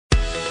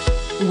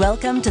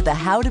Welcome to the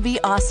How to Be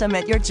Awesome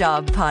at Your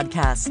Job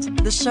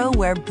podcast, the show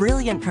where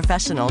brilliant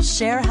professionals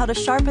share how to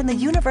sharpen the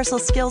universal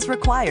skills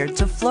required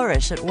to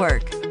flourish at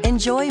work.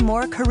 Enjoy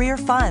more career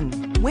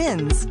fun,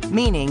 wins,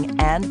 meaning,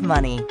 and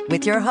money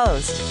with your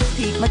host,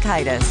 Pete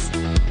Makaitis.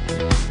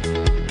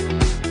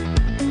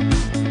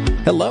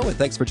 Hello, and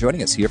thanks for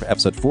joining us here for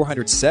episode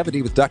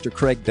 470 with Dr.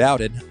 Craig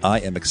Dowden. I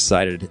am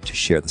excited to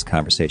share this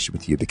conversation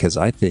with you because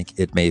I think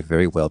it may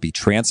very well be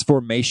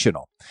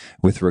transformational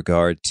with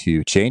regard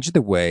to changing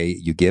the way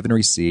you give and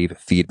receive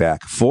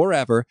feedback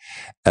forever,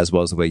 as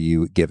well as the way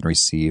you give and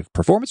receive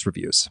performance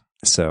reviews.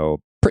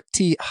 So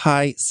pretty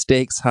high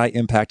stakes, high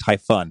impact, high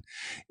fun,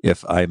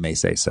 if I may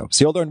say so.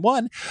 So you'll learn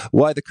 1,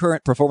 why the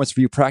current performance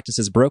review practice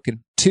is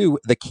broken. 2,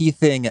 the key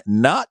thing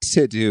not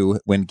to do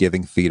when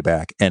giving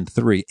feedback. And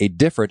 3, a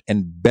different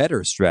and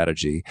better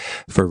strategy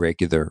for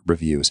regular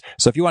reviews.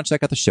 So if you want to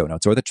check out the show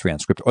notes or the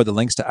transcript or the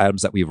links to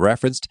items that we've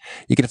referenced,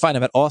 you can find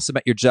them at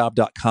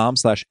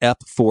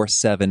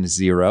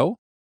awesomeatyourjob.com/F470.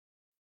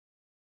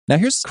 Now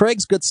here's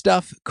Craig's good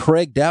stuff.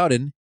 Craig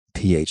Dowden,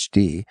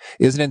 PhD,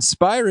 is an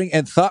inspiring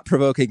and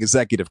thought-provoking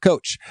executive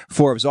coach,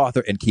 Forbes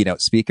author and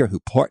keynote speaker who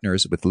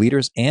partners with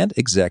leaders and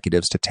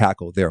executives to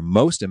tackle their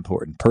most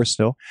important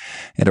personal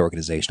and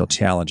organizational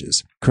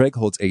challenges. Craig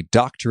holds a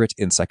doctorate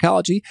in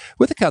psychology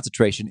with a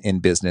concentration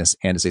in business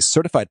and is a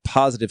certified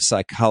positive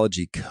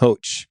psychology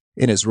coach.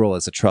 In his role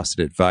as a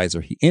trusted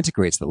advisor, he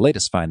integrates the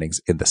latest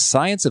findings in the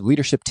science of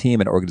leadership, team,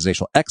 and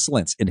organizational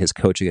excellence in his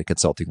coaching and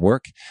consulting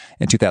work.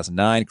 In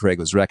 2009, Craig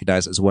was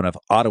recognized as one of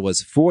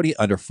Ottawa's 40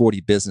 under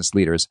 40 business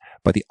leaders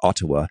by the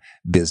Ottawa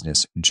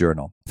Business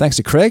Journal. Thanks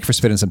to Craig for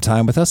spending some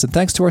time with us, and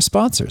thanks to our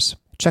sponsors.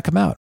 Check them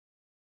out.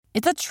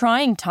 It's a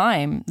trying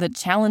time that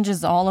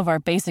challenges all of our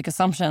basic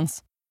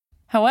assumptions.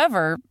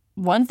 However,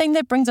 one thing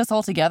that brings us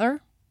all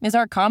together is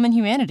our common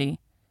humanity.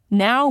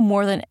 Now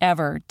more than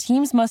ever,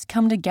 teams must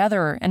come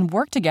together and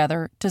work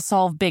together to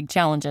solve big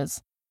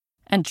challenges.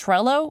 And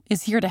Trello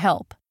is here to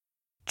help.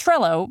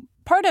 Trello,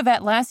 part of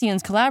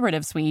Atlassian's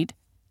collaborative suite,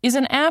 is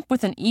an app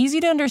with an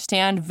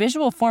easy-to-understand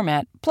visual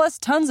format plus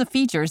tons of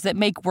features that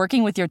make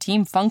working with your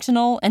team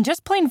functional and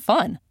just plain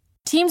fun.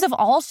 Teams of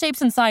all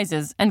shapes and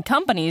sizes and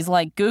companies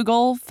like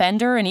Google,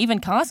 Fender, and even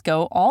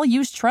Costco all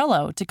use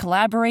Trello to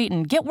collaborate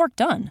and get work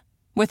done.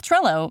 With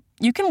Trello,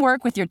 you can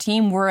work with your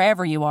team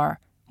wherever you are,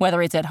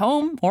 whether it's at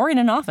home or in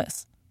an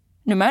office.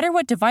 No matter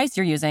what device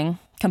you're using,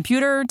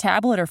 computer,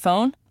 tablet, or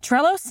phone,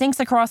 Trello syncs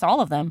across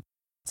all of them,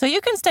 so you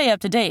can stay up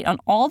to date on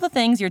all the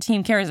things your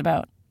team cares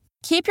about.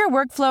 Keep your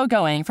workflow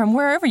going from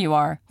wherever you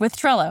are with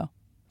Trello.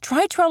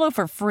 Try Trello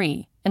for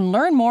free and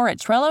learn more at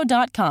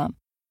Trello.com.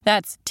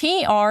 That's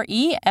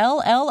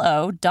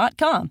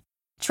Trello.com.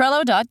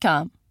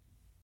 Trello.com.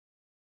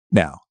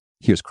 Now,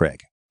 here's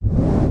Craig.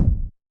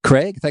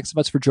 Craig, thanks so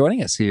much for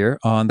joining us here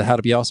on the How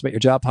to Be Awesome at Your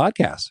Job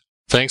podcast.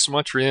 Thanks so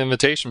much for the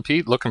invitation,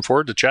 Pete. Looking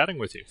forward to chatting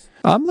with you.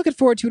 I'm looking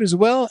forward to it as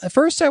well.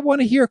 First, I want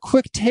to hear a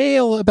quick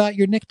tale about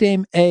your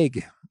nickname,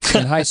 Egg,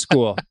 in high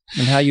school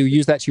and how you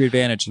use that to your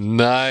advantage.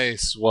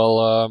 Nice.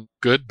 Well,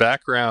 good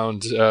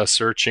background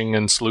searching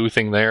and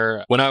sleuthing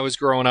there. When I was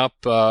growing up,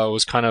 I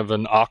was kind of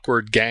an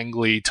awkward,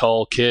 gangly,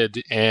 tall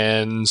kid.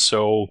 And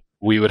so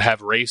we would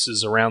have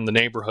races around the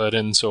neighborhood.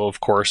 And so, of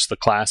course, the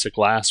classic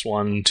last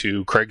one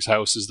to Craig's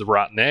house is the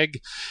rotten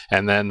egg.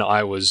 And then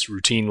I was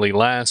routinely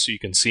last. So you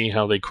can see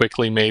how they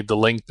quickly made the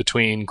link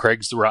between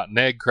Craig's the rotten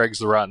egg, Craig's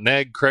the rotten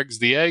egg, Craig's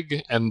the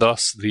egg. And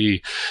thus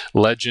the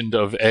legend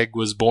of Egg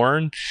was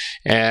born.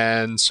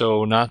 And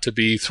so, not to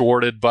be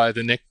thwarted by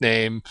the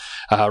nickname,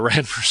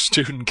 ran for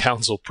student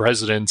council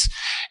president.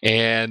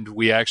 And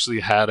we actually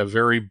had a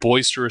very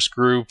boisterous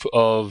group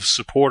of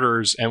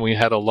supporters. And we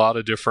had a lot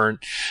of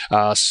different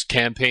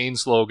campaign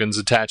slogans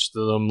attached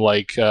to them,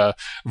 like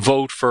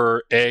vote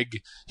for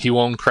Egg, he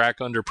won't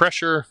crack under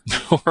pressure,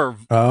 or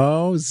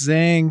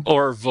zing,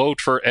 or vote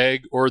for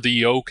Egg, or the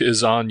yolk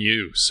is on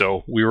you.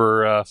 So we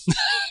were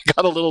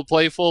got a little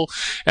playful,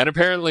 and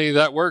apparently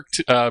that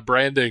worked.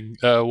 Branding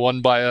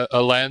won by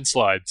a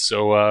landslide,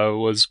 so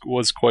was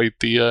quite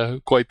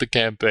the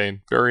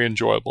campaign. Very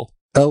enjoyable.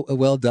 Oh,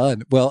 well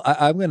done. Well,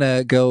 I'm going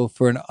to go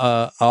for an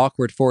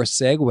awkward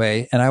forced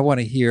segue, and I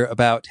want to hear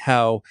about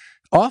how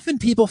often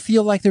people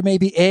feel like there may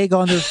be egg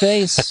on their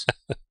face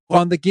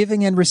on the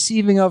giving and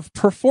receiving of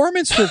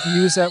performance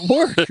reviews at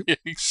work.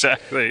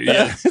 Exactly.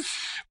 Yes.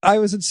 I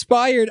was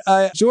inspired.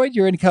 I enjoyed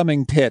your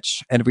incoming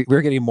pitch, and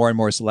we're getting more and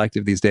more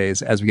selective these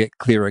days as we get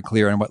clearer and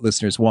clearer on what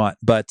listeners want.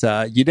 But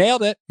you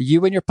nailed it.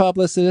 You and your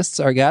publicists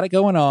got it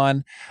going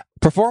on.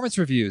 Performance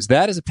reviews,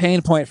 that is a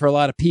pain point for a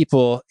lot of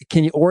people.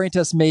 Can you orient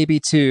us maybe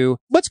to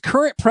what's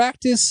current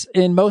practice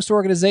in most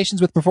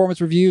organizations with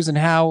performance reviews, and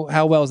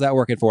how well is that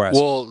working for us?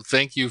 Well,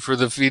 thank you for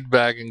the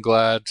feedback, and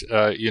glad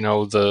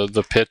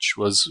the pitch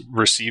was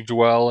received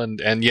well.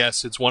 And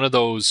yes, it's one of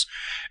those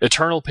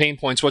eternal pain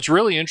points. What's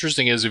really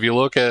interesting is if you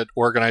look at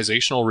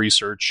organizational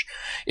research,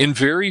 in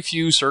very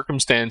few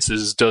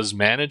circumstances does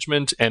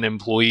management and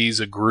employees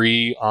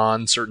agree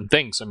on certain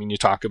things. I mean, you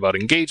talk about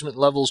engagement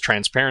levels,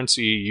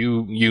 transparency,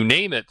 you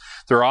name it,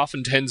 there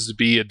often tends to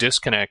be a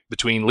disconnect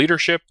between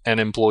leadership and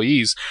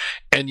employees.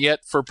 And yet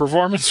for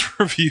performance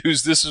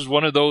reviews, this is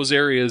one of those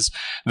areas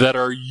that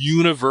are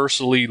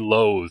universally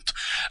loathed.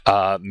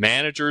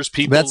 Managers,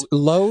 people... That's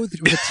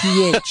loathed with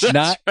a TH,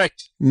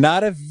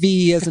 not a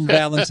V as in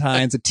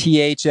Valentine's, a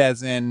TH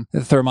as in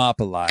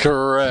Thermopylae.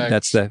 Correct.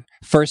 That's the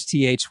first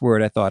TH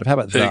word I thought of. How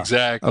about that?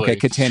 Exactly. Okay,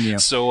 continue.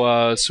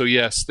 So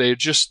yes, they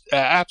just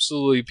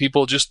absolutely,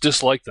 people just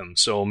dislike them.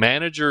 So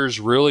managers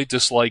really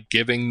dislike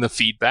giving the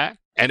feedback,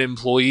 and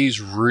employees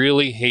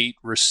really hate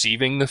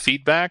receiving the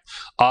feedback.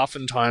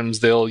 Oftentimes,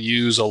 they'll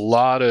use a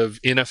lot of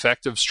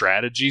ineffective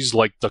strategies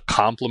like the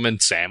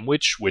compliment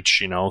sandwich,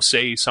 which,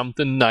 say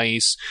something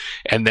nice,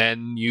 and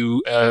then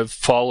you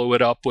follow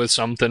it up with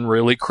something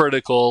really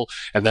critical.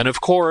 And then,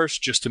 of course,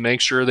 just to make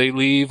sure they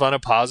leave on a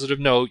positive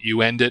note,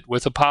 you end it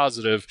with a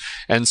positive.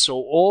 And so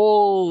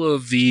all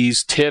of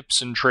these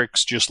tips and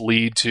tricks just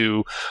lead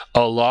to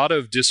a lot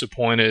of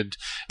disappointed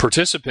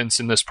participants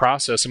in this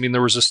process. I mean,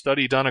 there was a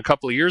study done a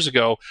couple of years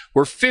ago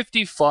where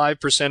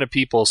 55% of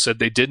people said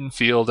they didn't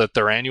feel that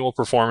their annual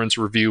performance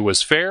review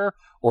was fair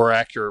or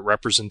accurate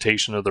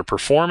representation of their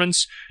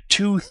performance.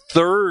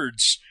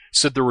 2/3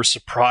 said there was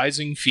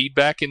surprising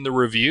feedback in the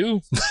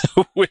review,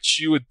 which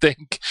you would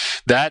think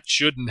that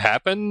shouldn't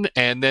happen.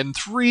 And then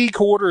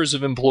 3/4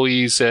 of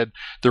employees said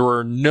there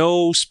were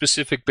no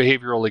specific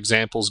behavioral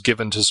examples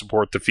given to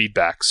support the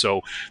feedback.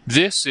 So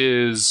this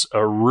is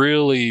a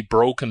really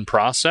broken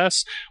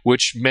process,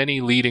 which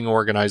many leading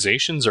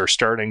organizations are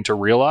starting to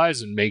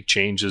realize and make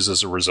changes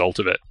as a result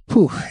of it.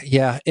 Whew,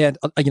 yeah. And,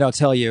 I'll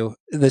tell you,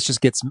 this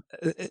just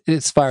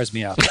it fires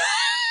me up.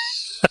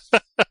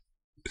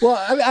 Well,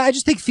 I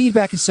just think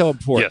feedback is so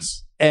important.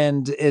 Yes.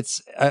 And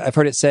I've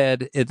heard it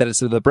said that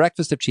it's the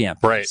breakfast of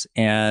champions. Right.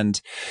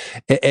 And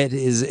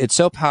it's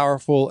so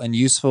powerful and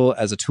useful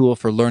as a tool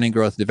for learning,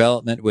 growth,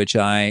 development, which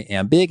I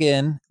am big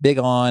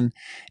on.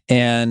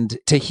 And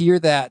to hear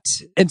that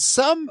in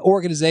some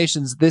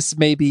organizations, this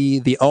may be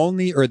the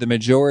only or the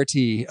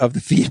majority of the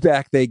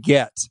feedback they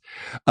get,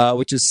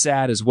 which is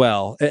sad as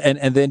well.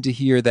 And then to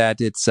hear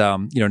that it's,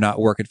 not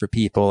working for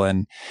people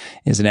and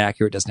isn't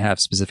accurate, doesn't have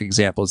specific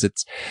examples.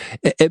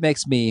 It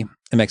makes me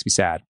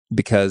sad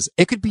because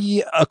it could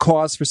be a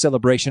cause for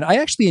celebration. I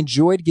actually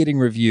enjoyed getting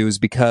reviews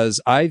because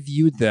I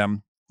viewed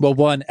them. Well,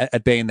 one,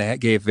 at Bain, they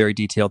gave very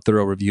detailed,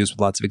 thorough reviews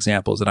with lots of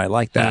examples, and I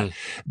like that.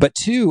 But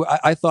two,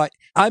 I thought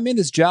I'm in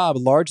this job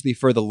largely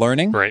for the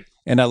learning. Right.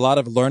 And a lot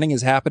of learning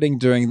is happening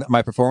during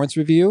my performance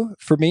review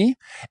for me.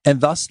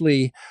 And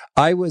thusly,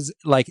 I was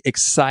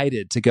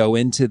excited to go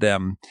into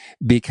them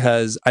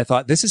because I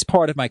thought this is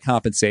part of my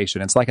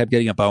compensation. It's like I'm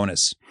getting a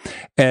bonus.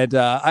 And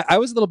I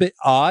was a little bit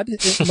odd.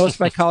 Most of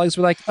my colleagues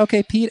were like,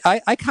 okay, Pete,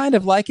 I kind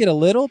of like it a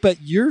little, but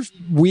you're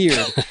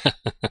weird.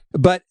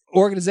 But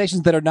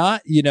organizations that are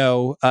not,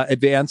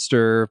 advanced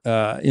or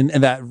in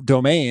that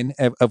domain,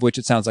 of which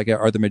it sounds like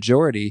are the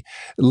majority,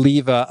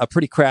 leave a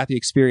pretty crappy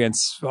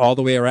experience all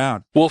the way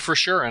around. Well, for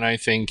sure. And I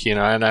think, and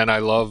I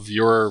love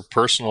your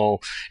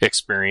personal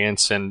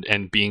experience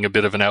and being a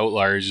bit of an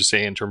outlier, as you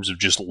say, in terms of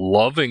just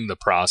loving the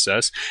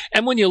process.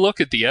 And when you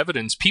look at the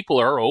evidence, people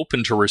are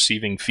open to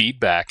receiving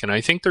feedback. And I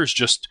think there's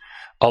just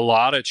a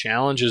lot of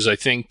challenges. I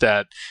think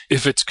that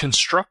if it's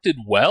constructed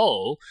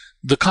well,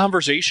 the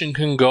conversation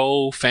can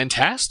go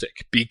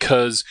fantastic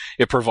because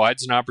it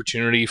provides an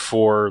opportunity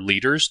for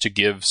leaders to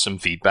give some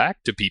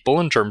feedback to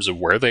people in terms of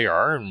where they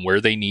are and where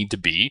they need to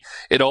be.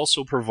 It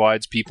also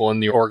provides people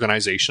in the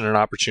organization an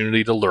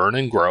opportunity to learn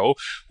and grow,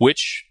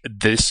 which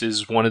this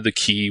is one of the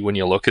key, when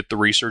you look at the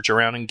research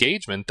around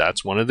engagement,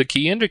 that's one of the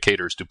key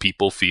indicators. Do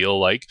people feel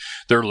like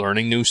they're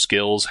learning new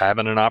skills,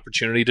 having an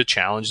opportunity to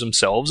challenge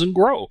themselves and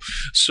grow?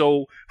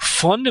 So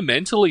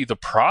fundamentally, the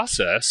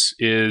process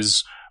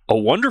is a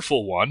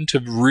wonderful one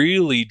to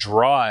really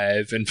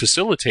drive and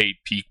facilitate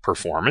peak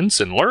performance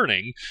and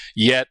learning.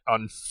 Yet,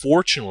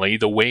 unfortunately,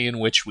 the way in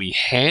which we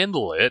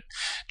handle it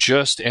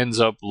just ends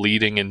up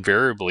leading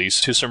invariably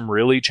to some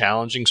really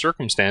challenging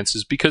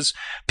circumstances because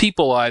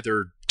people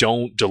either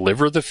don't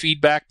deliver the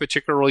feedback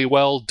particularly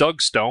well.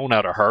 Doug Stone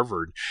out of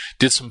Harvard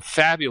did some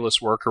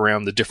fabulous work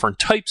around the different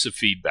types of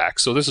feedback.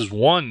 So this is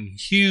one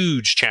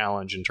huge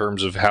challenge in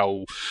terms of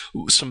how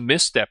some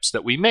missteps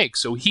that we make.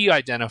 So he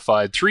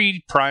identified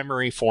 3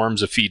 primary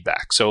forms of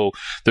feedback. So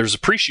there's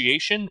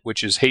appreciation,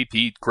 which is, hey,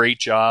 Pete, great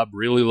job.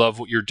 Really love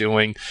what you're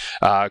doing.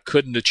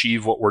 Couldn't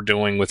achieve what we're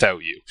doing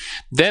without you.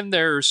 Then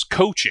there's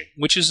coaching,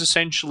 which is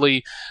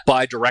essentially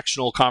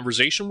bi-directional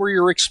conversation where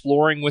you're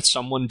exploring with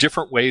someone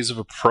different ways of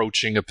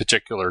approaching a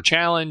particular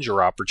challenge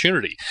or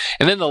opportunity.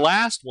 And then the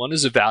last one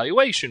is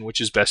evaluation,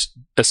 which is best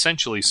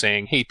essentially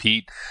saying, hey,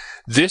 Pete,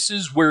 this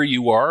is where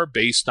you are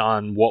based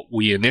on what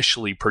we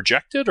initially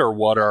projected or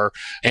what our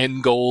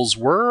end goals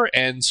were.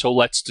 And so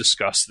let's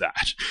discuss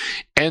that.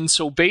 And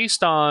so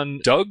based on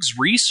Doug's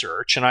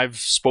research, and I've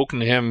spoken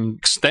to him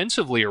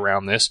extensively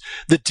around this,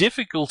 the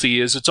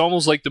difficulty is it's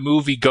almost like the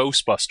movie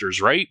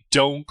Ghostbusters, right?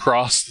 Don't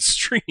cross the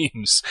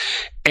streams.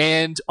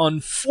 And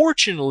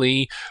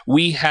unfortunately,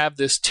 we have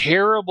this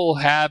terrible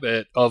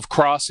habit of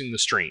crossing the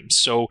streams.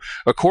 So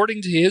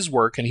according to his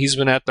work, and he's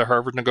been at the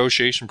Harvard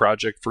Negotiation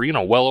Project for,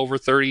 well over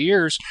 30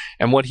 years,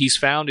 and what he's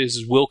found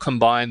is we'll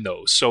combine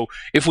those. So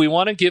if we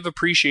want to give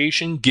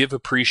appreciation, give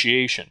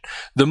appreciation.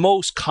 The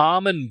most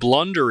common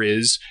blunder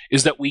is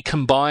that we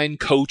combine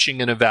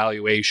coaching and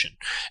evaluation.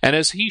 And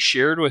as he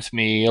shared with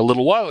me a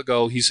little while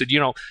ago, he said,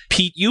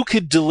 Pete, you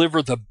could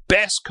deliver the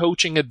best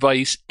coaching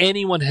advice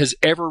anyone has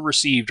ever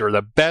received or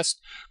the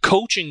best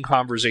coaching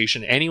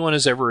conversation anyone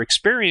has ever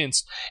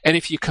experienced. And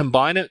if you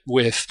combine it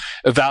with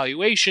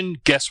evaluation,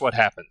 guess what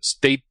happens?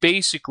 They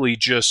basically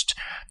just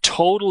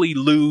totally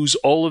lose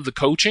all of the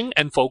coaching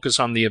and focus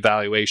on the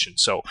evaluation.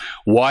 So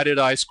why did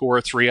I score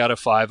a 3 out of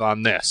 5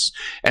 on this?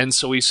 And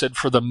so he said,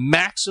 for the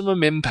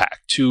maximum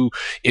impact to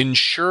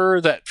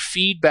ensure that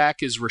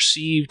feedback is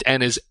received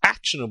and is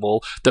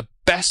actionable, the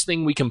best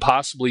thing we can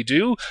possibly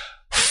do,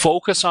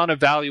 focus on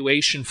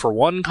evaluation for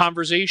one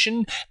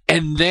conversation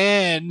and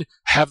then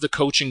have the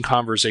coaching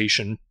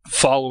conversation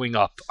following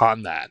up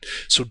on that.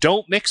 So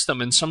don't mix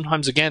them. And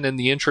sometimes, again, in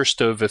the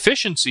interest of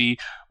efficiency,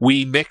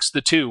 we mix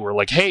the two. We're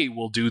like, hey,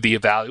 we'll do the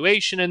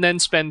evaluation and then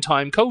spend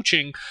time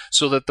coaching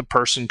so that the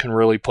person can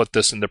really put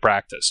this into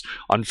practice.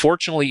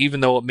 Unfortunately,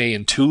 even though it may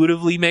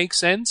intuitively make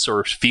sense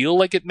or feel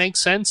like it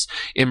makes sense,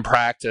 in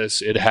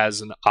practice, it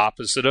has an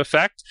opposite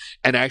effect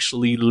and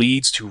actually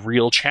leads to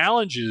real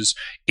challenges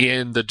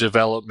in the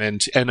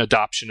development and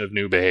adoption of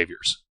new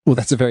behaviors. Well,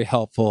 that's a very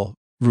helpful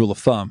rule of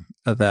thumb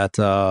that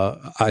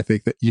I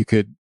think that you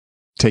could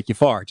take you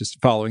far,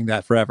 just following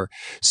that forever.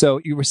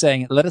 So you were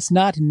saying, let us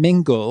not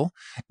mingle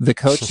the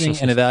coaching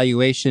and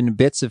evaluation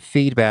bits of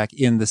feedback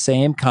in the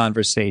same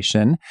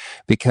conversation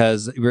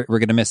because we're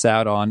going to miss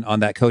out on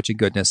that coaching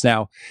goodness.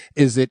 Now,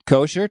 is it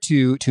kosher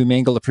to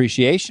mingle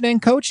appreciation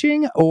and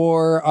coaching,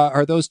 or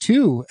are those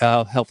two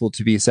helpful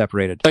to be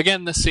separated?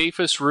 Again, the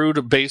safest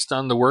route based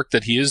on the work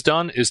that he has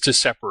done is to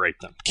separate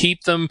them.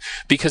 Keep them,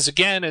 because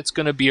again, it's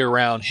going to be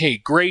around, hey,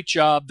 great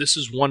job, this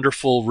is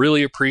wonderful,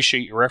 really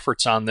appreciate your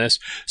efforts on this.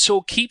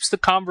 So keeps the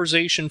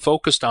conversation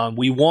focused on,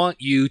 we want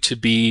you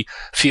to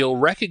feel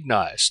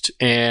recognized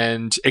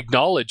and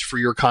acknowledged for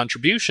your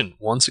contribution.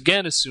 Once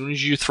again, as soon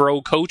as you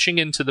throw coaching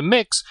into the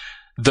mix,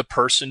 the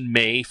person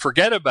may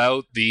forget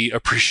about the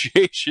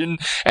appreciation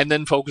and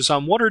then focus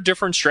on what are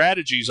different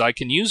strategies I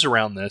can use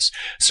around this.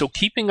 So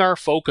keeping our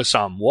focus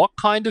on what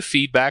kind of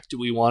feedback do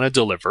we want to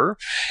deliver,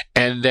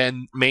 and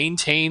then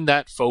maintain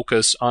that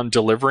focus on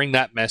delivering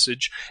that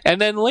message. And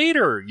then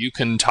later you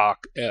can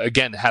talk,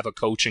 again, have a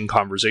coaching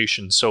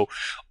conversation. So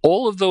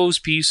all of those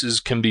pieces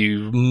can be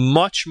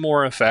much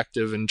more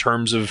effective in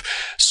terms of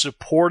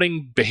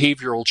supporting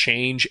behavioral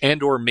change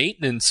and or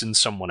maintenance in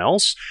someone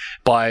else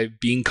by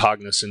being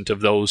cognizant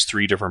of those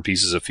 3 different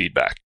pieces of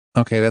feedback.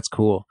 Okay, that's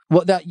cool.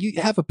 Well, now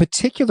you have a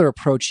particular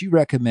approach you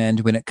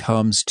recommend when it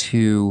comes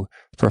to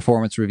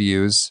performance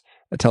reviews.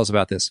 Tell us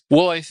about this.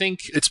 Well, I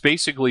think it's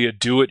basically a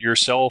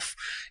do-it-yourself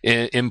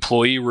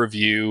employee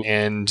review,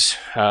 and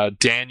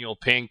Daniel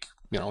Pink,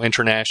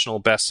 international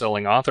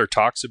best-selling author,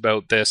 talks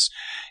about this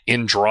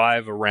in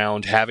Drive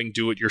around having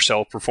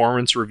do-it-yourself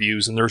performance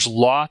reviews. And there's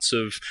lots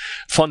of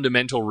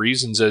fundamental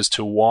reasons as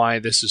to why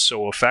this is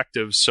so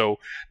effective. So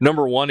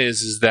number one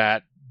is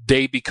that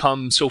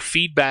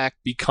feedback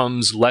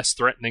becomes less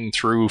threatening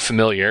through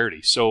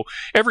familiarity. So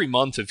every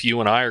month, if you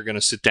and I are going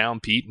to sit down,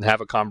 Pete, and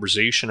have a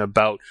conversation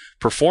about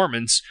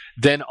performance,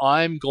 then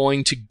I'm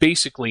going to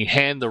basically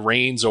hand the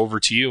reins over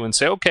to you and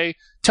say, okay,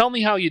 tell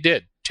me how you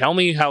did. Tell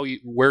me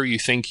where you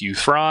think you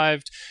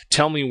thrived.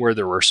 Tell me where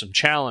there were some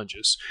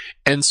challenges.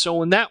 And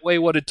so in that way,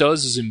 what it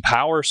does is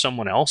empower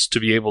someone else to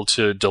be able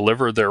to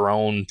deliver their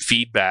own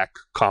feedback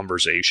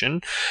conversation.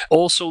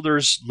 Also,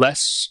 there's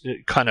less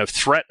kind of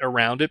threat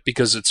around it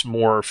because it's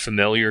more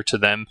familiar to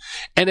them.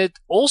 And it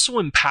also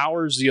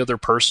empowers the other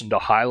person to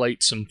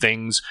highlight some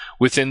things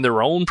within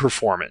their own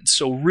performance.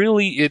 So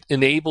really, it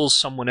enables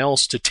someone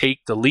else to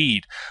take the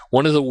lead.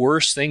 One of the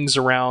worst things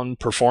around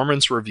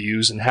performance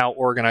reviews and how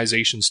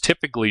organizations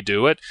typically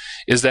do it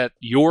is that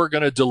you're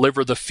going to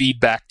deliver the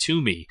feedback to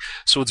me.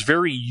 So it's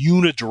very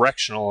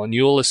unidirectional, and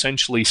you'll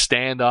essentially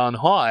stand on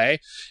high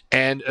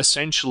and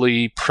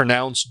essentially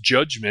pronounce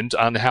judgment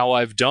on how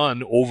I've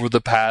done over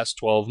the past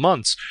 12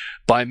 months.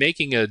 By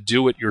making a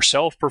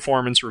do-it-yourself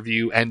performance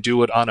review and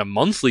do it on a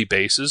monthly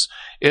basis,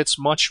 it's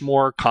much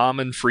more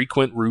common,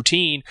 frequent,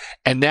 routine,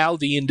 and now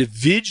the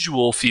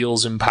individual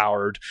feels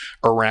empowered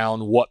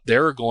around what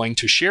they're going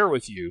to share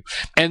with you.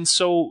 And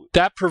so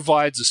that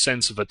provides a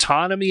sense of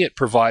autonomy, it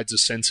provides a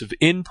sense of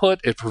input,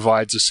 it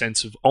provides a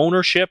sense of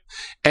ownership,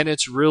 and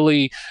it's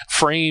really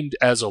framed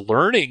as a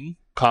learning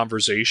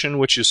conversation,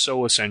 which is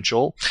so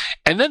essential.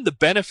 And then the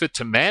benefit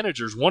to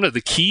managers, one of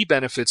the key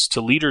benefits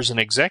to leaders and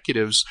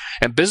executives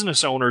and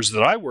business owners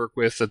that I work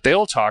with that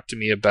they'll talk to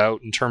me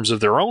about in terms of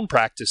their own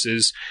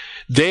practices,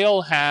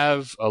 they'll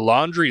have a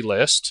laundry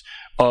list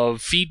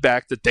of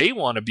feedback that they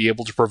want to be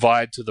able to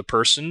provide to the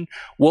person.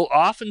 Well,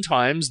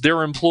 oftentimes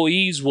their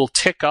employees will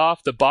tick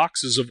off the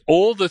boxes of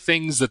all the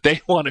things that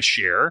they want to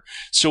share,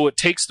 so it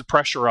takes the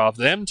pressure off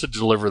them to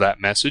deliver that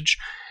message.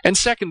 And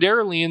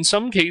secondarily, in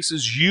some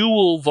cases, you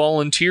will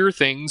volunteer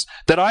things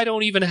that I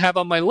don't even have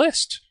on my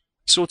list.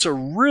 So it's a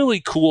really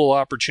cool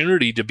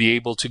opportunity to be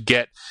able to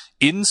get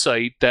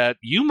insight that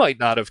you might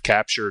not have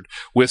captured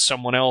with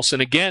someone else.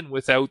 And again,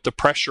 without the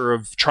pressure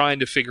of trying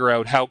to figure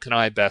out how can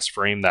I best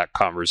frame that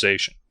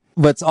conversation.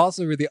 What's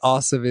also really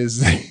awesome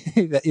is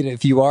that,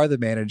 if you are the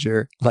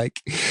manager,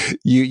 like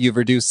you've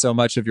reduced so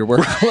much of your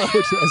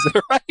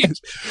workload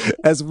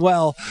as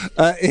well.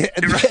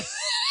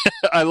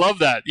 I love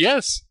that.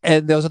 Yes.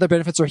 And those other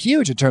benefits are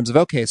huge in terms of,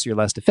 okay, so you're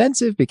less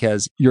defensive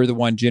because you're the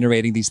one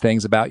generating these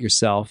things about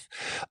yourself.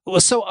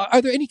 So are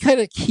there any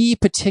kind of key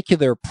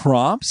particular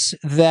prompts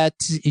that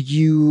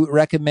you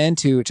recommend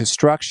to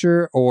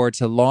structure or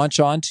to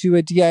launch onto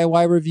a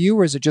DIY review?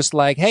 Or is it just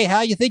like, hey,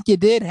 how you think you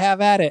did?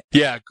 Have at it.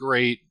 Yeah,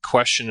 great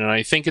question. And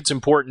I think it's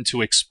important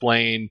to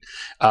explain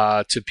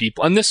to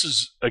people, and this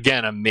is,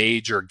 again, a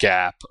major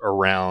gap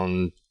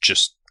around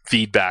just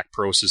feedback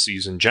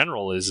processes in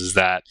general is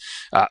that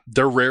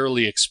they're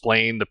rarely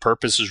explained. The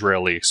purpose is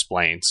rarely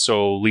explained.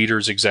 So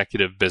leaders,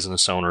 executive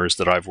business owners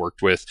that I've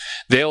worked with,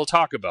 they'll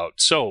talk about,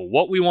 so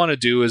what we want to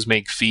do is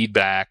make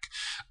feedback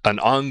an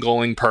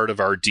ongoing part of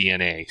our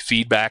DNA.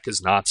 Feedback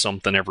is not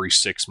something every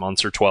 6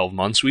 months or 12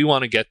 months. We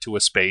want to get to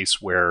a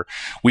space where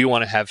we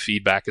want to have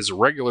feedback as a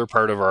regular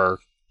part of our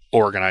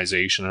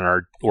organization and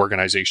our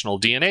organizational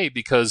DNA,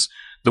 because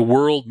the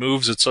world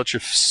moves at such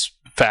a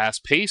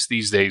fast pace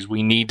these days.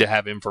 We need to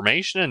have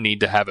information and need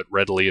to have it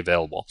readily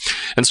available.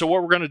 And so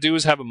what we're going to do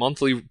is have a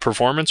monthly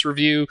performance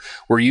review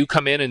where you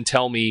come in and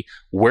tell me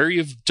where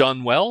you've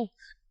done well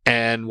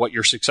and what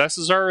your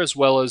successes are, as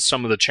well as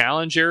some of the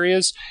challenge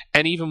areas,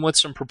 and even with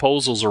some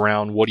proposals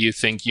around what do you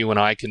think you and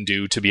I can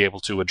do to be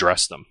able to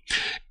address them.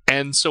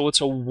 And so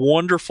it's a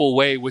wonderful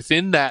way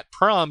within that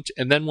prompt.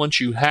 And then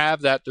once you have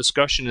that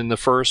discussion in the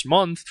first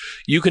month,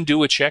 you can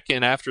do a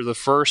check-in after the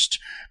first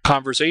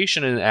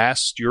conversation and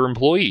ask your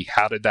employee,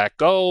 how did that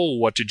go?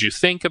 What did you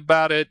think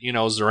about it?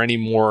 Is there any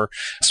more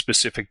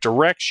specific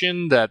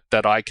direction that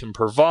I can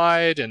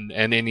provide and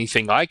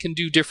anything I can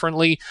do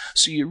differently?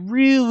 So you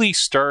really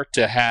start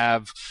to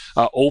have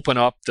open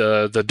up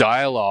the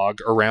dialogue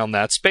around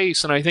that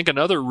space. And I think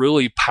another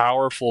really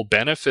powerful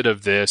benefit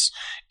of this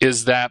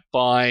is that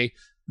by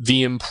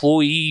the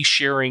employee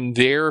sharing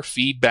their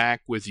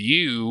feedback with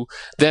you,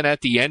 then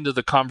at the end of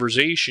the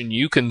conversation,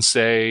 you can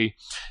say,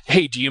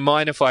 hey, do you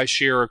mind if I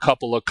share a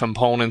couple of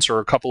components or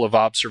a couple of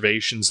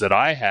observations that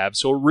I have?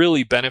 So it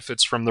really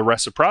benefits from the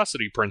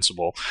reciprocity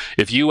principle.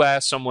 If you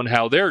ask someone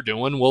how they're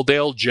doing, well,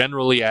 they'll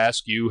generally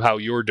ask you how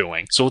you're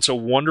doing. So it's a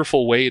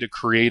wonderful way to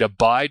create a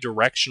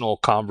bi-directional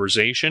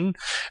conversation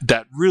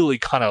that really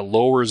kind of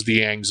lowers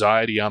the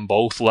anxiety on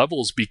both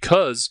levels,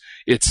 because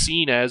it's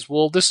seen as,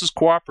 well, this is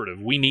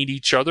cooperative. We need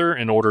each other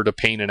in order to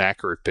paint an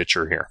accurate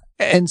picture here.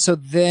 And so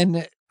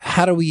then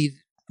how do we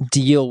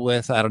deal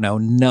with,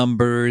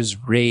 numbers,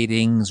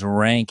 ratings,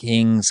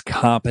 rankings,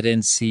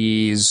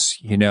 competencies,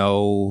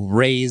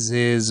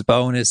 raises,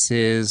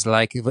 bonuses,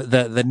 like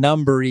the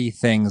numbery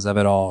things of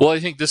it all? Well, I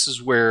think this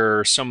is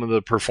where some of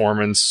the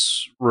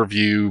performance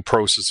review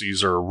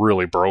processes are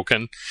really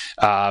broken,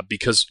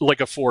 because like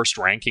a forced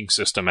ranking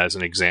system as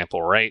an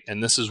example, right?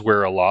 And this is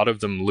where a lot of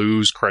them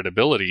lose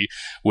credibility,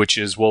 which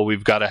is, well,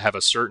 we've got to have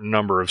a certain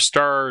number of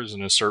stars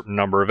and a certain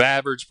number of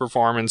average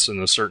performance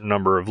and a certain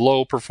number of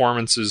low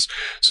performances.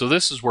 So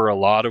this is where a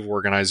lot of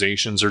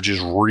organizations are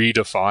just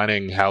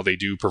redefining how they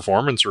do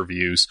performance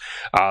reviews.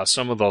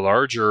 Some of the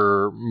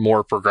larger,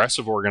 more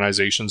progressive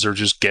organizations are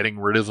just getting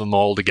rid of them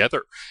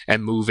altogether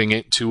and moving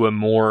it to a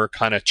more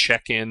kind of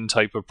check-in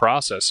type of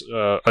process.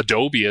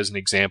 Adobe, as an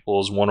example,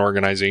 is one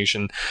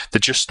organization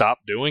that just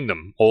stopped doing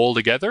them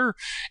altogether.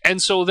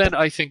 And so then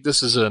I think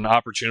this is an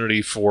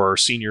opportunity for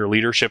senior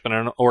leadership in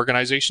an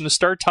organization to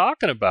start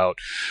talking about,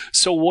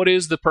 so what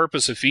is the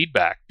purpose of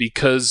feedback?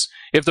 Because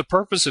if the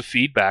purpose of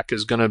feedback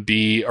is going to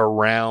be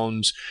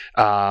around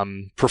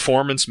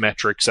performance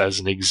metrics, as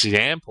an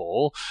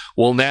example,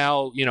 well,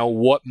 now,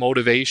 what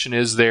motivation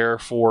is there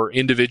for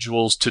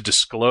individuals to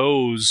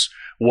disclose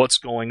what's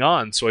going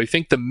on? So I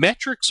think the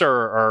metrics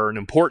are an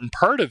important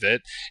part of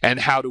it, and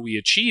how do we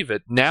achieve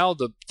it? Now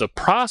the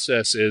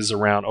process is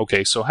around,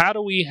 okay, so how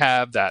do we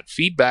have that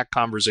feedback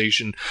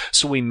conversation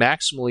so we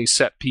maximally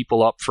set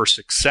people up for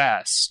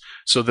success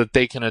so that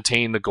they can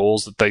attain the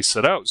goals that they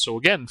set out? So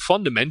again,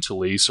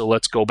 fundamentally, so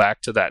let's go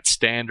back to that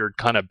standard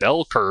kind of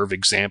bell curve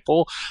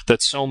example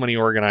that so many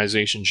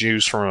organizations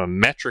use from a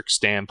metric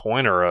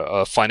standpoint or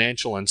a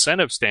financial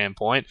incentive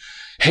standpoint.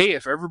 Hey,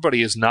 if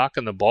everybody is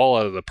knocking the ball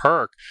out of the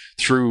park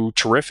through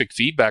terrific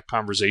feedback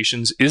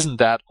conversations, isn't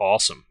that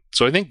awesome?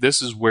 So I think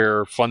this is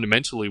where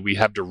fundamentally we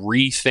have to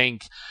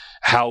rethink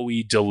how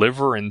we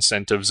deliver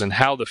incentives and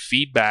how the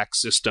feedback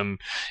system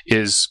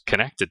is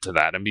connected to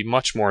that and be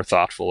much more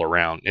thoughtful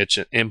around its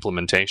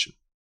implementation.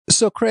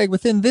 So, Craig,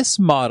 within this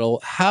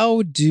model,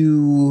 how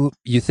do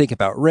you think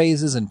about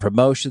raises and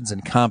promotions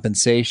and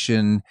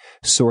compensation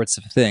sorts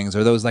of things?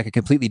 Are those like a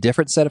completely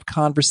different set of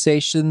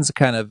conversations,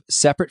 kind of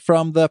separate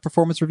from the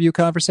performance review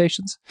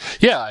conversations?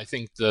 Yeah, I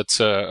think that's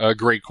a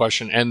great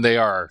question. And they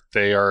are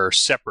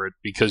separate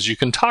because you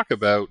can talk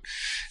about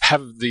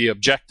have the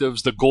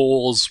objectives, the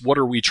goals, what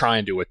are we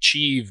trying to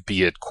achieve,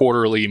 be it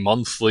quarterly,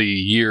 monthly,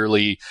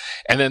 yearly,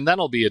 and then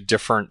that'll be a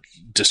different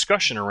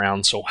discussion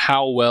around, so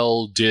how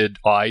well did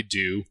I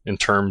do in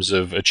terms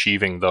of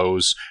achieving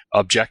those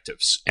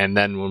objectives? And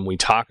then when we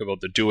talk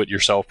about the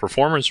do-it-yourself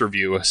performance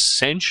review,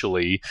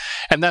 essentially,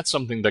 and that's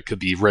something that could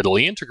be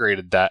readily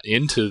integrated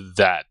into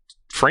that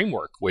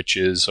framework, which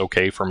is,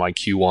 okay, for my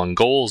Q1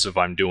 goals, if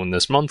I'm doing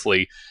this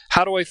monthly,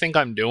 how do I think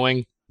I'm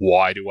doing?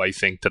 Why do I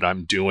think that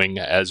I'm doing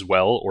as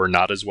well or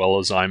not as well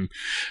as I'm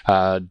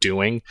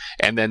doing?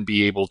 And then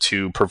be able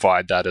to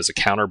provide that as a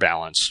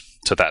counterbalance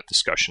to that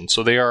discussion.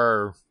 So they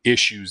are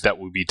issues that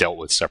will be dealt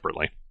with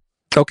separately.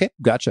 Okay,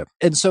 gotcha.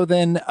 And so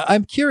then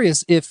I'm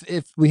curious if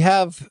we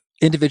have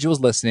individuals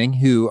listening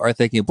who are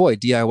thinking, boy,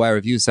 DIY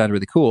reviews sound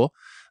really cool.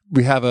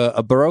 We have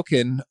a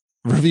broken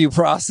review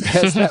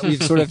process that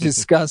we've sort of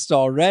discussed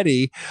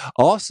already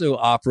also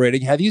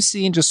operating. Have you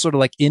seen just sort of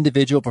like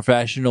individual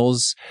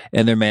professionals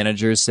and their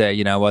managers say,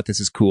 you know what, this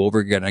is cool,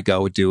 we're going to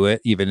go do it,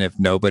 even if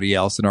nobody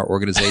else in our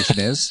organization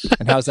is?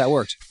 And how's that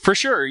worked? For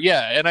sure,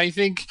 yeah. And I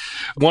think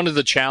one of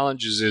the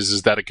challenges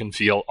is that it can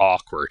feel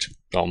awkward.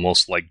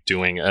 Almost like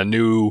doing a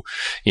new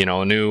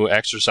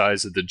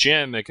exercise at the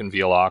gym, it can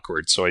feel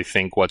awkward. So I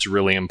think what's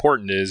really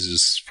important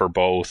is for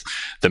both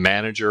the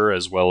manager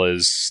as well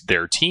as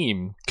their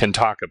team can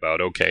talk about,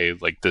 okay,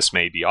 like this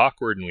may be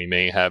awkward and we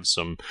may have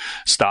some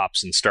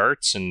stops and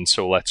starts. And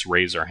so let's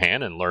raise our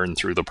hand and learn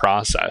through the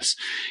process.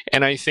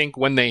 And I think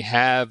when they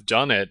have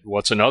done it,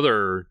 what's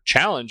another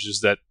challenge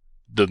is that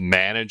the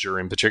manager,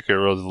 in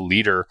particular the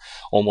leader,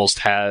 almost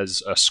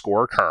has a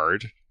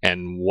scorecard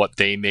and what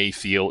they may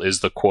feel is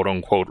the quote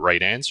unquote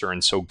right answer.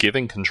 And so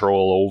giving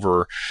control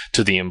over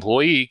to the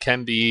employee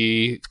can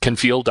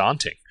feel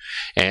daunting.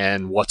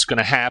 And what's going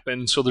to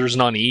happen? So there's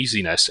an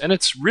uneasiness. And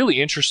it's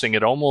really interesting.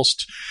 It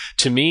almost,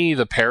 to me,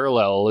 the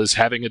parallel is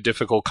having a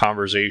difficult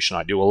conversation.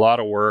 I do a lot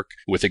of work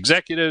with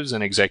executives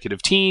and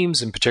executive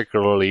teams, and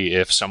particularly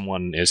if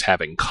someone is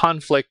having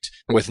conflict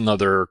with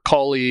another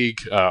colleague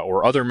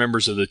or other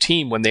members of the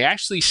team, when they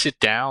actually sit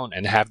down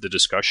and have the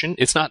discussion,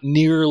 it's not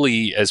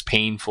nearly as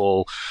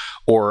painful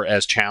or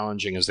as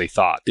challenging as they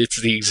thought. It's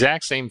the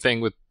exact same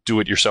thing with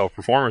do-it-yourself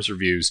performance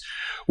reviews.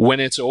 When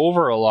it's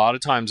over, a lot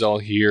of times I'll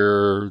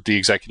hear the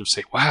executive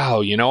say, wow,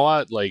 you know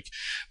what? Like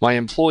my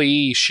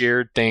employee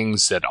shared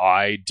things that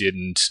I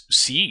didn't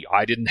see,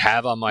 I didn't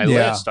have on my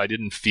list, I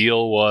didn't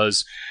feel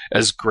was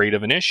as great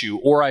of an issue.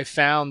 Or I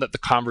found that the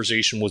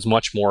conversation was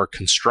much more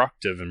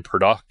constructive and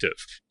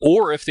productive.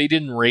 Or if they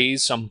didn't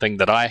raise something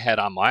that I had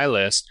on my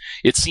list,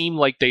 it seemed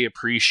like they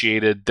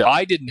appreciated that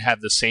I didn't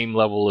have the same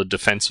level of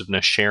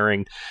defensiveness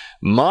sharing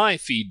my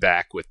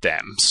feedback with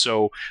them.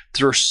 So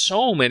there are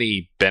so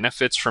many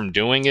benefits from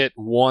doing it,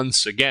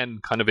 once again,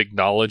 kind of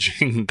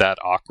acknowledging that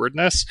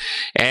awkwardness.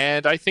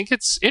 And I think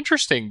it's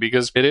interesting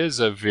because it is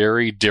a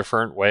very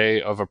different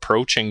way of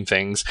approaching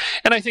things.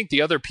 And I think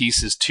the other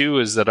pieces too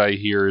is that I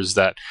hear is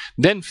that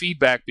then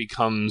feedback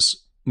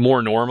becomes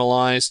more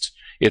normalized.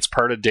 It's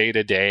part of day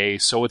to day,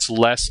 so it's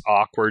less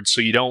awkward.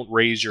 So you don't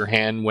raise your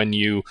hand when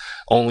you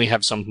only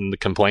have something to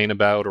complain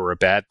about or a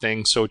bad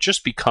thing. So it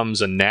just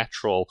becomes a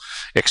natural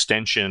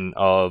extension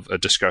of a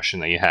discussion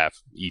that you have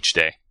each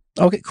day.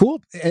 Okay,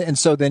 cool. And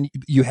so then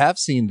you have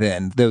seen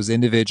then those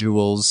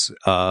individuals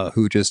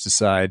who just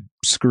decide,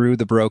 screw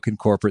the broken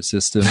corporate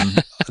system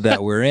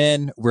that we're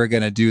in. We're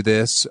going to do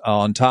this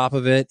on top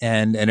of it.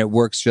 And it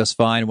works just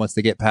fine once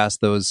they get past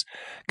those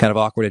kind of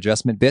awkward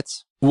adjustment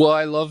bits. Well,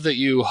 I love that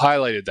you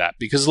highlighted that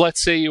because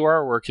let's say you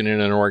are working in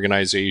an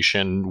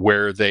organization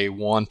where they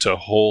want to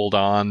hold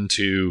on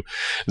to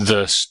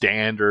the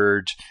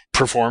standard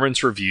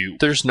performance review.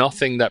 There's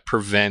nothing that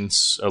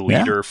prevents a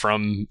leader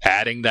from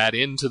adding that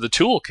into the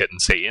toolkit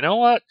and say, you know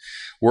what?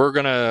 We're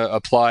going to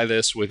apply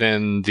this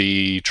within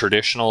the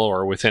traditional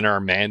or within our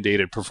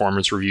mandated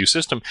performance review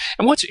system.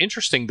 And what's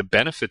interesting, the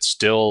benefits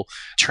still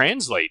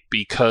translate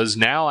because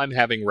now I'm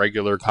having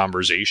regular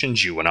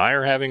conversations. You and I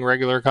are having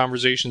regular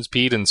conversations,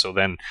 Pete. And so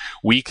then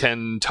we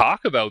can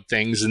talk about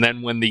things. And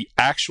then when the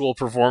actual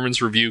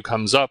performance review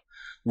comes up,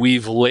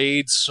 we've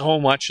laid so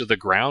much of the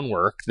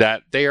groundwork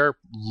that they are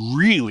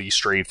really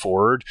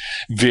straightforward.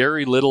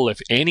 Very little,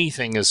 if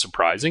anything, is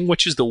surprising,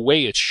 which is the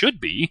way it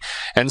should be.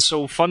 And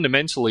so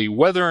fundamentally,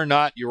 whether or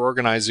not your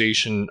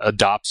organization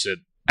adopts it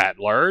at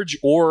large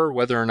or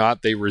whether or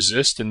not they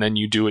resist and then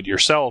you do it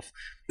yourself,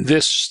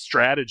 this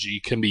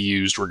strategy can be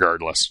used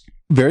regardless.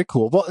 Very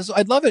cool. Well, so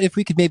I'd love it if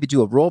we could maybe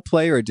do a role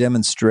play or a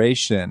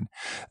demonstration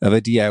of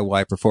a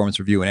DIY performance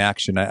review in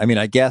action. I mean,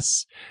 I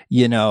guess,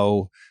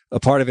 a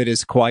part of it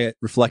is quiet,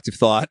 reflective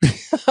thought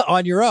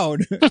on your own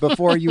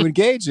before you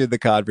engage in the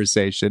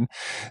conversation.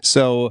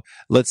 So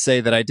let's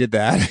say that I did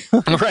that.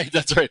 Right,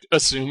 that's right.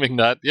 Assuming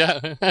that,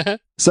 yeah.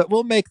 So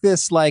we'll make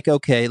this like,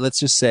 okay, let's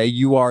just say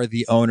you are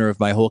the owner of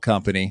my whole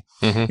company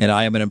and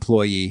I am an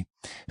employee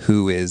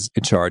who is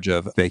in charge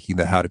of making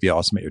the How to Be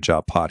Awesome at Your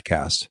Job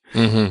podcast.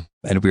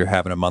 And we're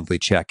having a monthly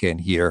check-in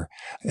here.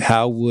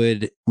 How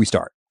would we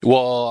start?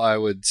 Well, I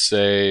would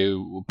say,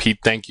 Pete,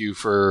 thank you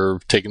for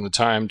taking the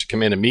time to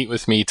come in and meet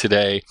with me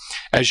today.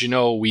 As you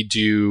know, we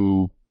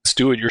do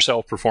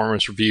do-it-yourself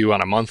performance review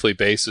on a monthly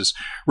basis,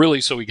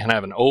 really so we can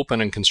have an open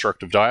and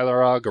constructive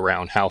dialogue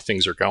around how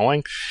things are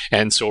going.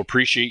 And so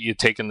appreciate you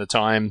taking the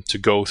time to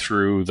go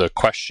through the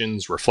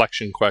questions,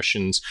 reflection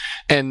questions.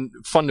 And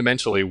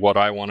fundamentally, what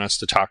I want us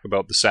to talk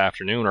about this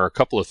afternoon are a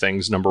couple of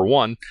things. Number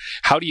one,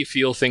 how do you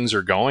feel things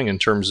are going in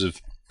terms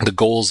of the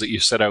goals that you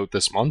set out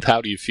this month? How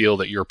do you feel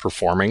that you're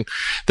performing?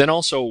 Then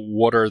also,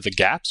 what are the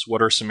gaps?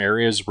 What are some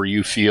areas where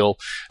you feel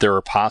there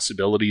are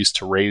possibilities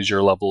to raise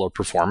your level of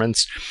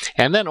performance?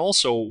 And then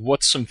also,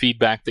 what's some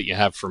feedback that you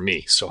have for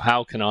me? So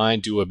how can I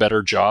do a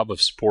better job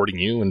of supporting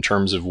you in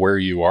terms of where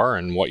you are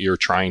and what you're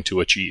trying to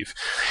achieve?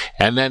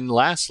 And then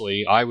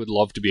lastly, I would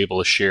love to be able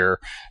to share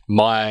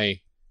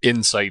my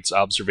insights,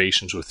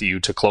 observations with you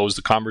to close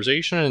the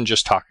conversation and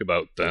just talk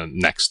about the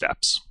next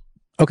steps.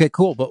 Okay,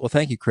 cool. Well,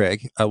 thank you,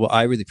 Craig. Well,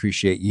 I really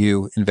appreciate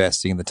you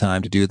investing the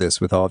time to do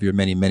this with all of your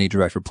many, many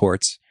direct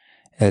reports.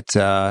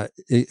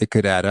 It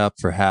could add up,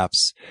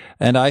 perhaps.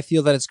 And I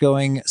feel that it's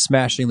going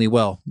smashingly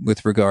well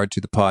with regard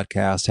to the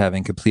podcast,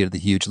 having completed the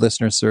huge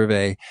listener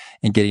survey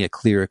and getting a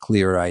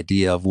clearer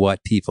idea of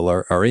what people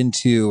are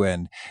into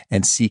and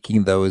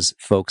seeking those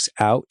folks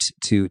out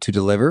to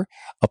deliver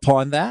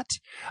upon that.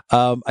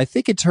 I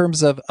think in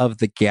terms of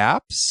the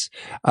gaps,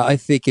 I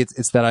think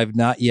it's that I've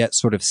not yet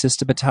sort of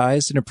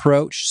systematized an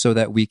approach so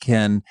that we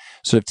can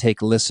sort of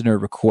take listener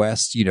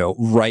requests,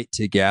 write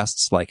to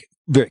guests like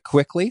very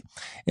quickly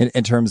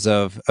in terms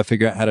of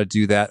figuring out how to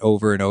do that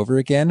over and over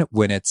again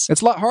when it's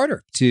a lot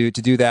harder to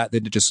do that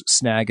than to just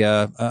snag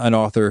an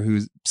author who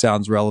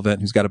sounds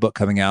relevant, who's got a book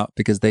coming out,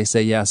 because they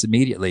say yes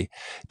immediately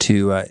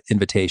to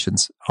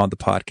invitations on the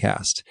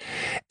podcast.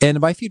 And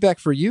my feedback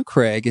for you,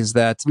 Craig, is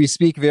that we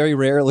speak very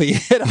rarely,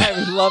 and I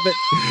would love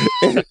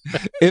it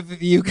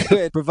if you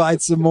could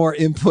provide some more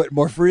input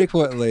more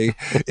frequently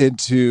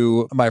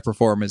into my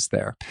performance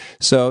there.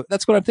 So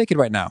that's what I'm thinking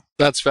right now.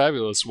 That's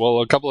fabulous. Well,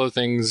 a couple of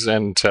things,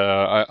 and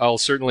I'll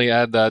certainly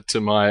add that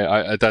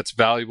to that's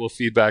valuable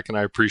feedback, and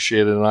I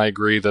appreciate it. And I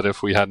agree that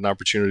if we had an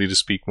opportunity to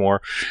speak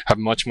more, have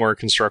much more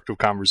constructive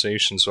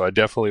conversation. So I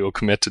definitely will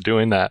commit to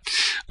doing that.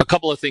 A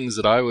couple of things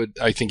that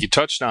I think you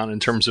touched on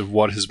in terms of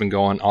what has been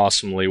going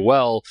awesomely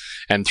well,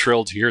 and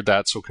thrilled to hear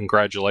that. So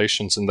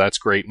congratulations, and that's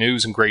great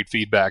news and great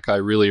feedback. I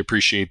really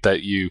appreciate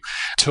that you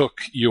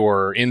took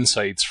your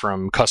insights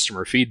from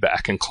customer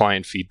feedback and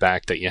client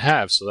feedback that you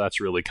have. So that's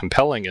really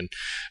compelling. And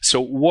so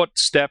what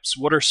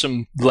are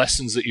some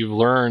lessons that you've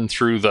learned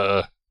through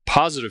the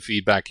positive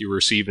feedback you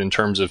received in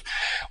terms of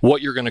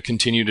what you're going to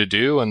continue to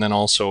do, and then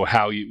also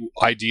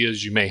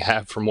ideas you may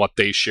have from what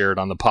they shared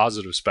on the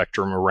positive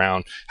spectrum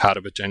around how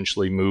to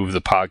potentially move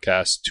the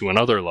podcast to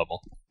another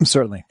level?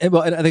 Certainly.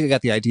 Well, I think I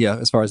got the idea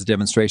as far as the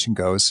demonstration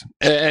goes.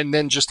 And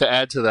then just to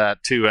add to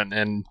that too,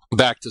 and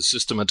back to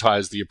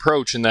systematize the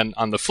approach. And then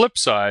on the flip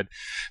side,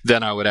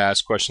 then I would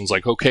ask questions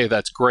like, okay,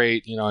 that's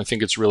great. I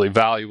think it's really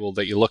valuable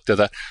that you looked at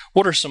that.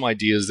 What are some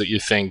ideas that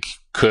you think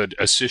could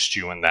assist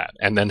you in that?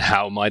 And then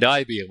how might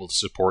I be able to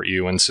support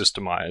you in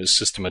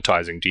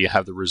systematizing? Do you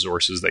have the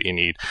resources that you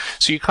need?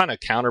 So you kind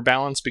of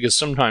counterbalance, because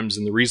sometimes,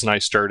 and the reason I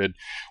started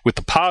with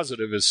the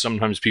positive is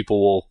sometimes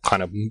people will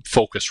kind of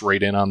focus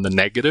right in on the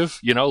negative,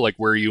 like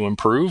where you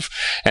improve.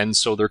 And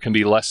so there can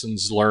be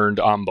lessons learned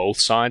on both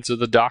sides of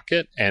the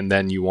docket. And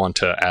then you want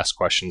to ask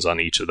questions on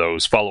each of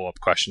those, follow-up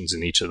questions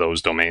in each of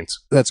those domains.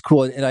 That's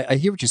cool. And I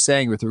hear what you're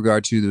saying with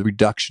regard to the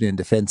reduction in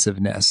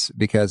defensiveness,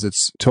 because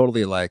it's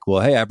totally like,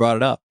 well, hey, I brought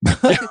it up.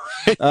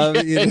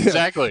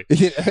 Exactly.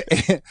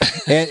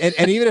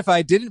 And even if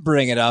I didn't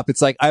bring it up,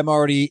 it's like I'm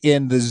already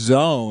in the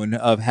zone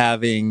of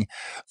having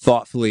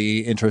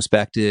thoughtfully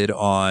introspected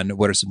on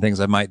what are some things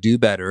I might do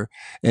better.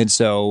 And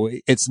so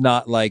it's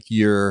not like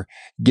you're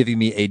giving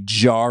me a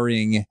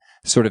jarring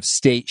sort of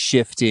state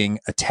shifting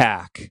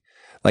attack.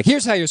 Like,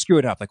 here's how you're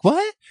screwing up. Like,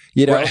 what?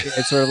 Right.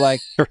 It's sort of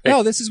like,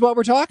 no, this is what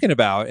we're talking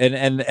about.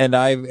 And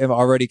I am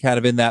already kind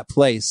of in that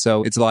place.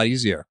 So it's a lot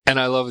easier. And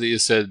I love that you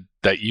said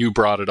that you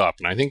brought it up.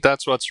 And I think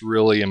that's what's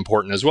really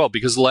important as well,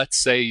 because let's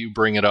say you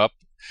bring it up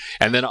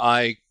and then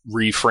I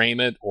reframe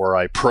it or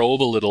I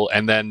probe a little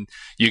and then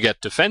you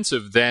get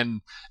defensive.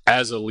 Then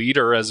as a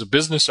leader, as a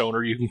business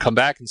owner, you can come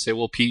back and say,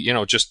 well, Pete,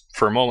 just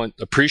for a moment,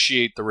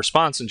 appreciate the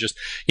response and just,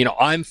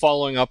 I'm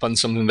following up on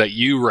something that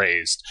you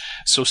raised.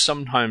 So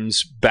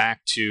sometimes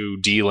back to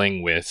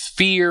dealing with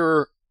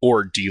fear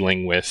or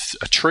dealing with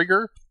a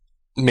trigger,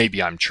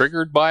 maybe I'm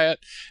triggered by it,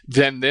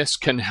 then this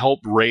can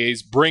help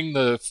bring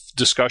the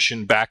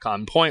discussion back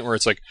on point where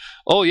it's like,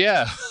 oh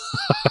yeah,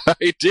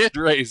 I did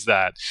raise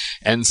that.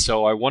 And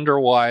so I wonder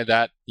why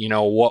that,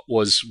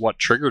 what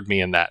triggered me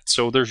in that.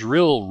 So there's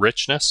real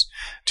richness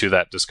to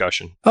that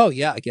discussion. Oh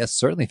yeah, I guess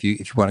certainly if you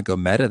want to go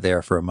meta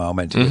there for a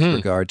moment with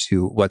regard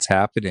to what's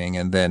happening.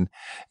 And then,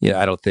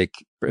 I don't think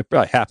it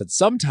probably happens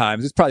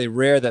sometimes. It's probably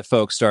rare that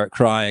folks start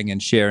crying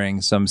and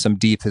sharing some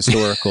deep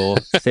historical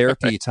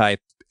therapy type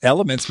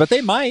elements, but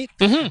they might.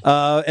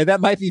 And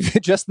that might be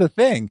just the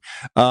thing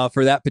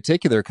for that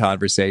particular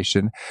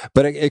conversation.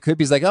 But it could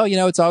be like, oh,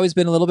 it's always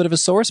been a little bit of a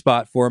sore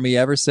spot for me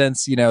ever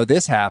since,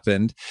 this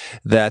happened,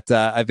 that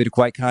I've been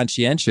quite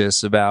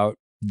conscientious about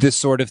this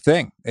sort of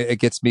thing. It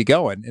gets me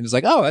going. And it's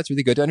like, oh, that's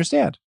really good to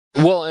understand.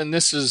 Well, and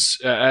this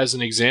is, as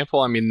an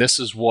example, this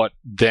is what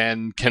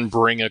then can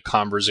bring a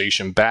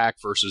conversation back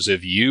versus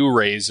if you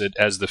raise it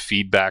as the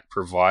feedback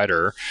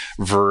provider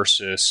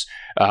versus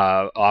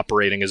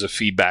operating as a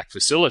feedback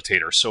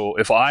facilitator. So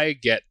if I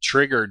get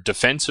triggered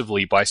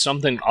defensively by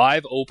something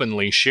I've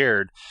openly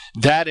shared,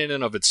 that in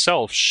and of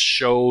itself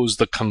shows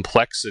the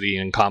complexity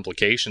and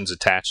complications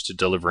attached to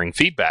delivering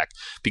feedback,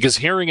 because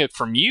hearing it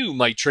from you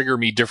might trigger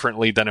me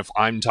differently than if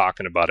I'm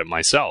talking about it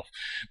myself.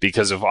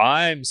 Because if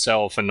I'm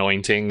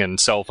self-anointing and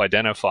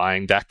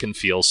self-identifying, that can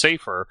feel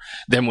safer.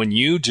 Then when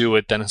you do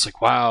it, then it's like,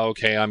 wow,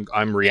 okay,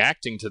 I'm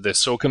reacting to this.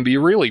 So it can be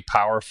a really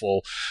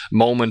powerful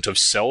moment of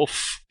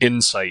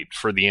self-insight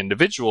for the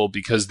individual,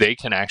 because they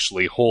can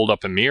actually hold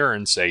up a mirror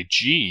and say,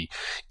 gee,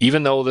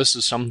 even though this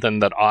is something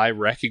that I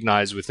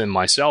recognize within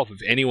myself, if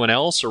anyone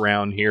else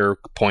around here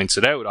points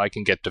it out, I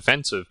can get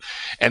defensive.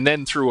 And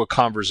then through a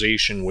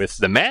conversation with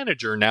the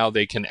manager, now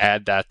they can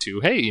add that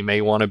to, hey, you may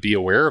want to be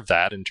aware of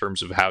that in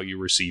terms of how you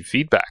receive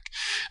feedback.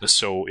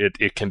 So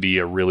it can be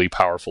a really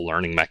powerful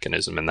learning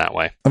mechanism in that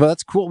way. Well,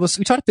 that's cool. Well, so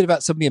we talked a bit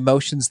about some of the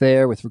emotions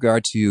there with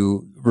regard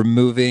to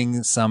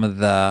removing some of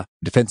the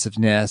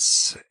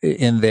defensiveness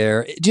in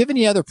there. Do you have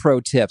any other pro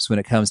tips when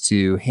it comes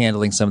to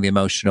handling some of the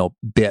emotional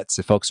bits?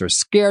 If folks are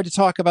scared to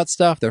talk about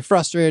stuff, they're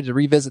frustrated to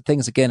revisit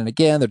things again and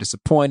again, they're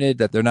disappointed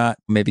that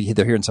maybe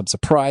they're hearing some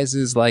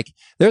surprises. Like,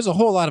 there's a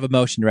whole lot of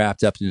emotion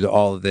wrapped up into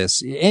all of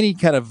this. Any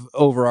kind of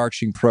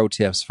overarching pro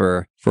tips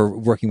for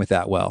working with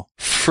that well?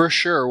 For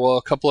sure. Well,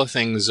 a couple of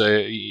things,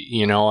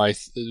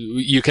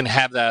 you can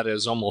have that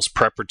as almost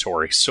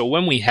preparatory. So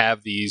when we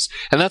have these,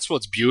 and that's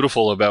what's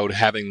beautiful about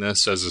having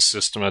this as a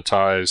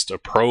systematized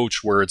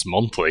approach where it's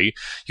monthly,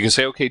 you can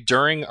say, okay,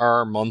 during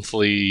our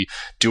monthly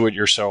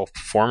do-it-yourself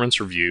performance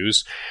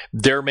reviews,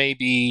 there may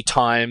be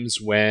times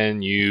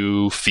when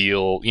you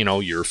feel,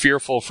 you're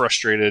fearful,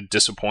 frustrated,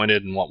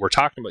 disappointed in what we're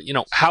talking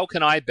about. How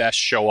can I best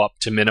show up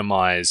to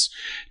minimize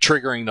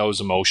triggering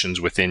those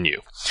emotions within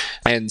you?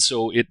 And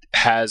so it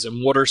has,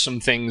 and what are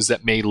some things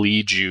that may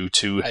lead you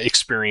to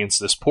experience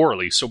this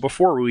poorly? So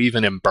before we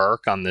even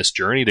embark on this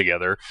journey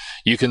together,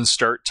 you can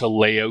start to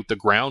lay out the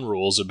ground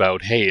rules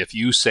about, hey, if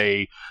you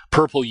say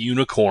purple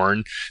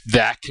unicorn,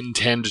 that can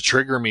tend to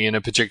trigger me in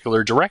a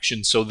particular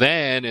direction. So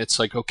then it's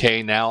like,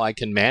 okay, now I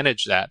can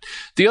manage that.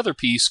 The other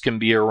piece can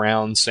be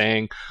around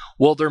saying,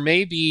 well, there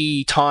may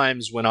be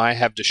times when I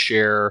have to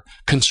share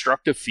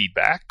constructive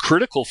feedback,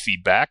 critical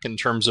feedback in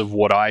terms of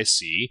what I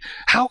see.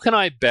 How can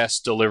I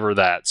best deliver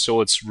that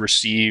so it's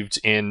received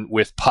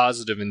with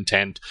positive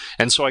intent,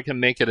 and so I can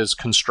make it as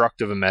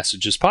constructive a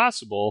message as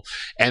possible?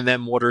 And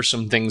then what are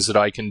some things that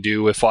I can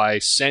do if I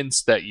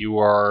sense that you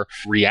are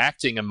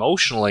reacting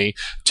emotionally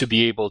to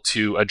be able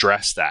to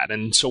address that?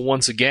 And so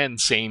once again,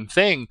 same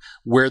thing,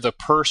 where the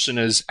person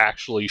is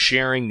actually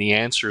sharing the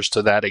answers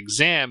to that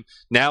exam.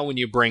 Now when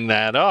you bring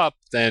that up,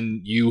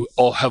 then you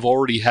all have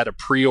already had a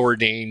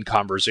preordained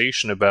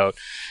conversation about,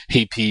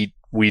 hey, Pete,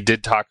 we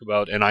did talk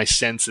about, and I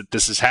sense that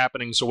this is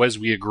happening. So as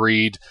we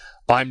agreed,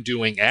 I'm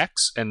doing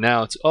X, and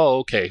now it's, oh,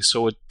 okay.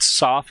 So it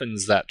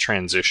softens that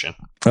transition.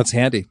 That's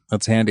handy.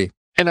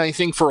 And I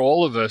think for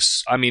all of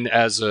us,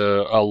 as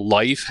a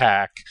life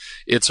hack,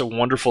 it's a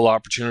wonderful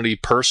opportunity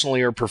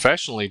personally or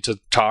professionally to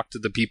talk to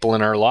the people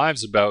in our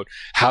lives about,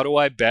 how do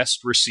I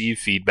best receive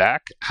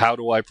feedback? How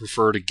do I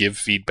prefer to give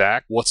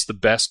feedback? What's the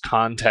best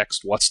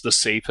context? What's the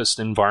safest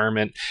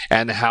environment?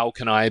 And how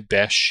can I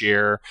best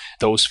share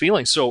those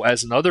feelings? So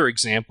as another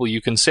example,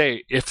 you can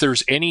say, if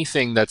there's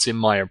anything that's in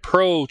my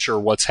approach or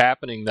what's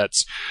happening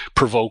that's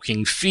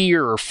provoking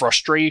fear or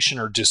frustration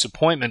or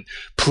disappointment,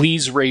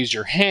 please raise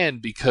your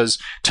hand, because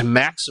to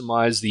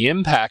maximize the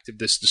impact of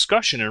this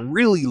discussion and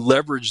really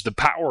leverage the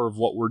power of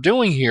what we're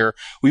doing here,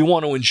 we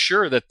want to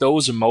ensure that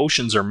those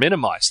emotions are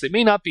minimized. They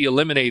may not be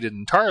eliminated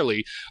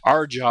entirely.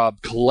 Our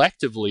job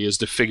collectively is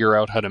to figure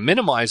out how to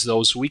minimize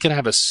those so we can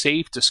have a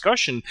safe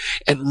discussion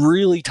and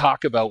really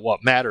talk about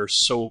what matters.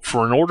 So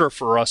in order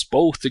for us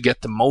both to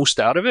get the most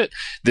out of it,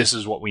 this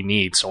is what we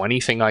need. So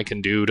anything I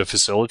can do to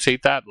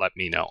facilitate that, let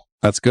me know.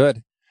 That's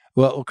good.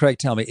 Well, Craig,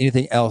 tell me,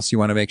 anything else you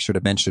want to make sure to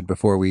mention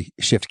before we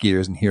shift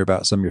gears and hear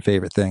about some of your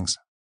favorite things?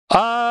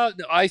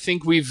 I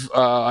think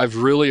I've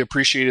really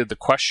appreciated the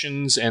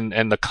questions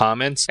and the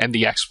comments and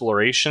the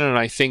exploration. And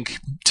I think,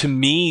 to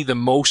me, the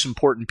most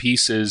important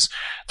piece is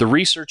the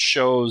research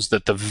shows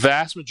that the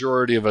vast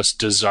majority of us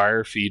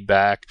desire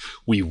feedback.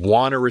 We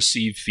want to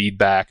receive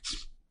feedback.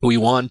 We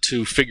want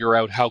to figure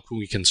out how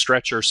we can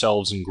stretch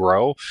ourselves and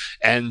grow.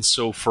 And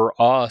so for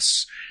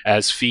us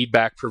as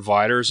feedback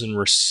providers and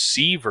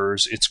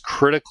receivers, it's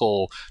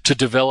critical to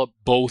develop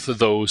both of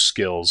those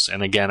skills.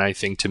 And again, I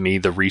think to me,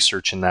 the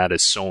research in that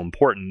is so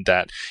important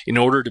that in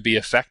order to be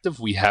effective,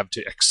 we have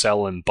to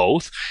excel in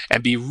both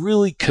and be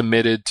really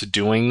committed to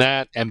doing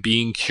that and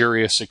being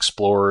curious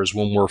explorers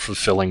when we're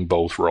fulfilling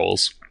both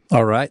roles.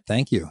 All right.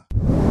 Thank you.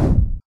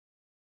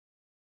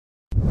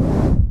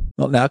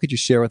 Well, now could you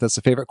share with us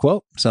a favorite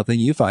quote, something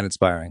you find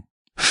inspiring?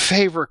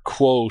 Favorite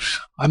quote.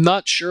 I'm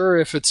not sure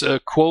if it's a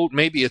quote.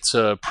 Maybe it's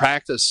a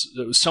practice.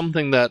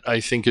 Something that I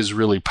think is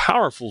really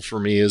powerful for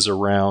me is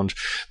around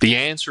the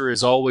answer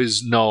is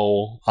always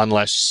no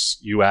unless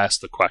you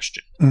ask the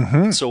question.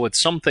 Mm-hmm. So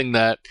it's something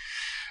that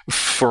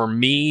for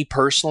me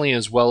personally,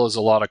 as well as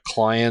a lot of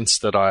clients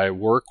that I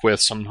work with,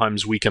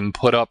 sometimes we can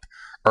put up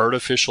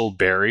artificial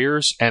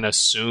barriers and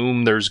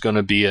assume there's going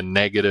to be a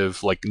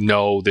negative, like,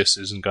 no, this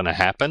isn't going to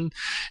happen.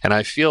 And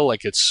I feel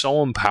like it's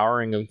so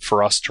empowering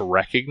for us to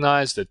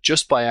recognize that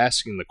just by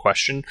asking the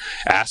question,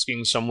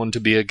 asking someone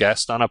to be a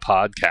guest on a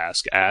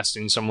podcast,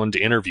 asking someone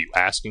to interview,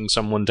 asking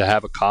someone to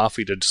have a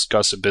coffee to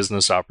discuss a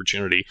business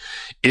opportunity,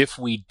 if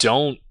we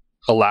don't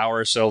allow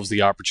ourselves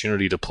the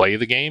opportunity to play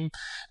the game,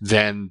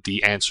 then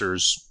the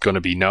answer's going to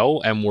be no,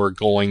 and we're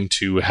going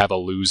to have a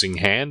losing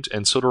hand.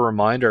 And so to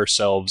remind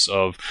ourselves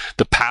of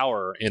the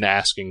power in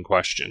asking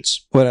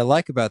questions. What I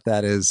like about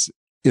that is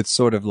it's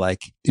sort of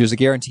like there's a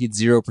guaranteed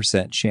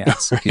 0%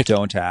 chance if you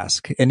don't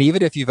ask. And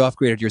even if you've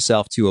upgraded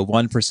yourself to a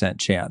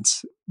 1%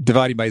 chance,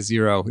 dividing by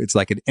 0, it's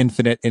like an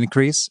infinite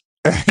increase.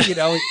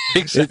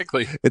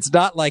 Exactly. It's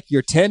not like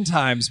you're 10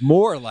 times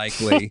more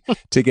likely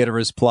to get a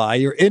reply.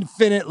 You're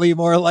infinitely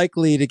more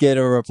likely to get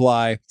a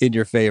reply in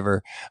your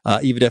favor,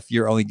 even if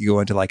you're only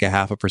going to like a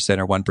 0.5%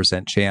 or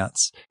 1%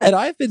 chance. And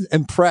I've been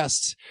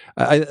impressed.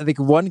 I think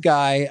one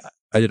guy,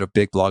 I did a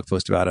big blog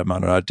post about him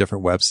on a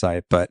different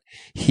website, but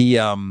he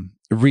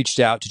reached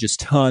out to just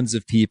tons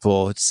of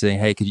people saying,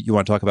 hey, you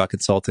want to talk about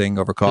consulting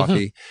over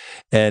coffee?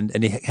 Mm-hmm.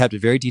 And he had a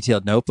very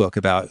detailed notebook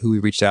about who he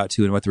reached out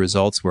to and what the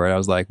results were. And I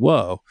was like,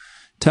 whoa,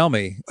 tell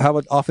me, how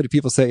often do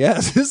people say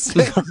yes?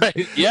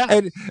 Right.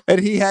 Yeah.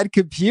 And he had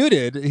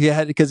computed,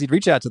 because he'd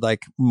reached out to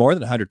like more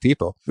than 100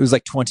 people. It was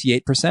like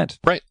 28%.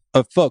 Right.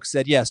 Of folks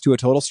said yes to a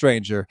total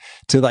stranger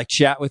to like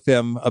chat with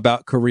them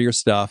about career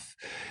stuff.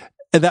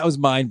 And that was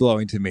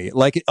mind-blowing to me.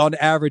 Like, on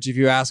average, if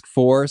you ask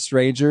 4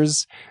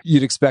 strangers,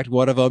 you'd expect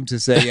one of them to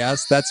say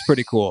yes. That's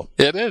pretty cool.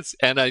 It is.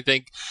 And I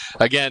think,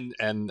 again,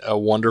 and a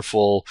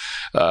wonderful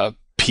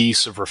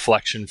piece of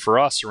reflection for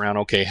us around,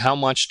 okay, how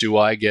much do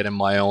I get in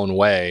my own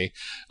way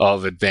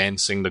of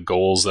advancing the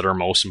goals that are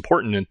most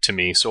important to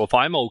me? So if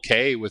I'm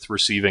okay with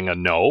receiving a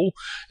no,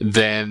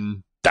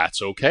 then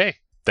that's okay.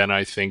 Then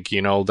I think,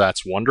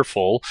 that's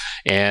wonderful.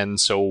 And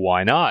so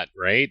why not,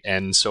 right?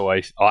 And so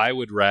I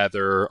would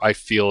rather, I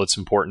feel it's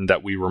important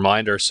that we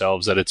remind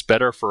ourselves that it's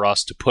better for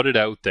us to put it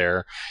out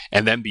there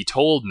and then be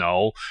told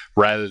no,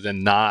 rather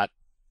than not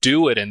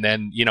do it. And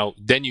then,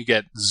 then you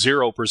get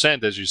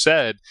 0%, as you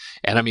said,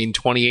 and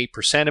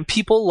 28%. And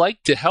people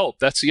like to help.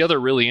 That's the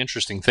other really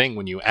interesting thing.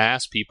 When you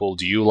ask people,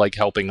 do you like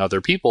helping other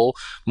people?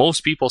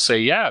 Most people say,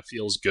 yeah, it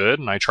feels good.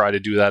 And I try to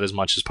do that as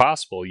much as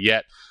possible.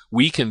 Yet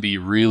we can be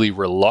really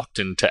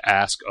reluctant to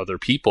ask other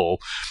people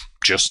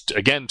just,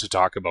 again, to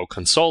talk about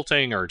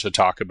consulting or to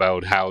talk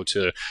about how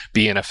to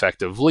be an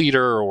effective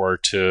leader or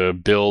to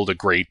build a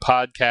great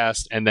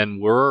podcast. And then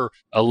we're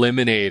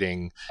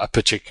eliminating a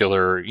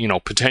particular,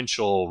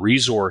 potential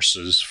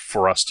resources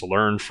for us to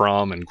learn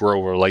from and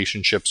grow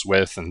relationships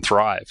with and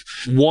thrive.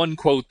 One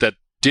quote that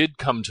did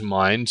come to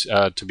mind,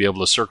 to be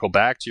able to circle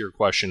back to your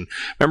question,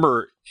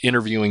 remember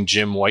interviewing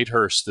Jim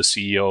Whitehurst, the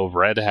CEO of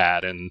Red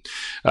Hat, and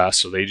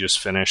so they just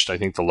finished, I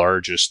think, the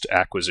largest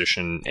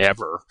acquisition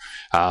ever,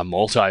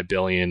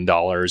 multi-billion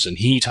dollars, and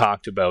he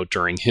talked about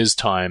during his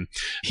time,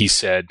 he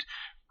said,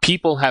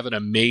 people have an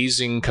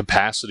amazing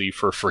capacity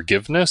for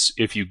forgiveness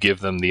if you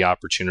give them the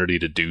opportunity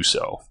to do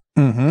so.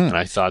 Mm-hmm. And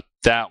I thought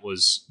that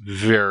was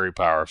very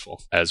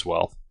powerful as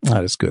well.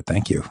 That is good.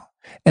 Thank you.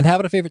 And how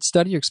about a favorite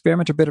study or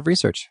experiment or bit of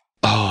research?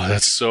 Oh,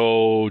 that's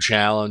so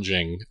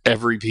challenging.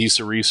 Every piece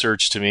of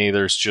research to me,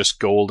 there's just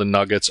golden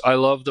nuggets. I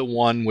love the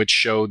one which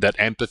showed that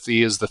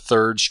empathy is the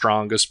 3rd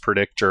strongest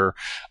predictor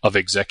of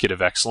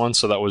executive excellence.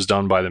 So that was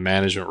done by the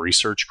Management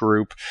Research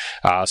Group.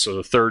 So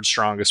the 3rd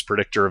strongest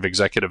predictor of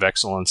executive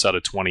excellence out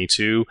of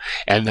 22.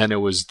 And then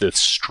it was the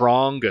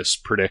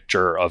strongest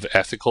predictor of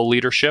ethical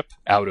leadership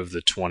out of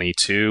the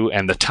 22.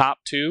 And the top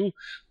 2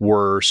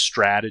 were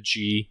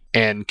strategy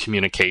and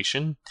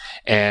communication.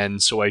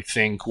 And so I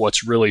think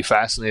what's really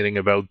fascinating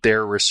about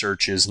their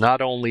research is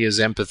not only is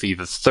empathy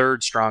the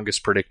 3rd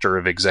strongest predictor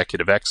of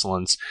executive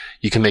excellence,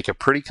 you can make a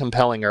pretty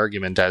compelling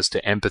argument as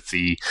to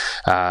empathy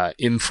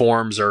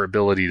informs our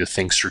ability to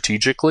think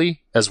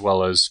strategically as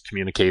well as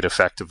communicate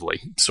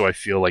effectively. So I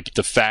feel like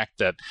the fact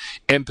that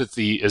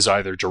empathy is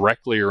either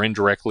directly or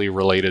indirectly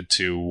related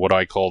to what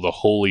I call the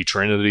holy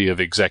trinity of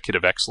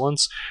executive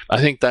excellence,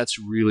 I think that's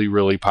really,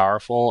 really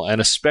powerful.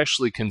 And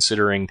especially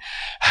considering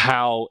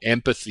how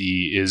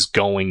empathy is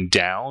going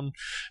down,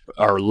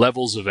 our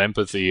levels of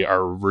empathy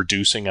are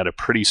reducing at a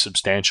pretty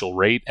substantial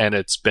rate. And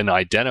it's been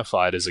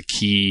identified as a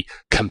key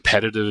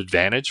competitive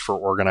advantage for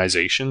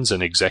organizations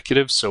and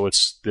executives. So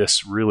it's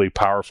this really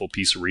powerful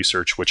piece of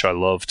research, which I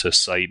love to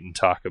cite and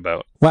talk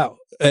about. Wow.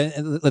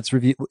 Let's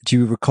review. Do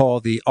you recall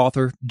the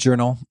author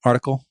journal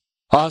article?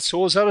 So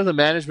it was out of the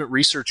Management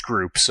Research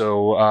Group.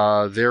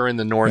 So they're in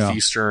the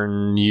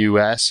northeastern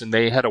U.S., and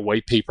they had a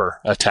white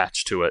paper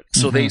attached to it.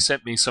 So they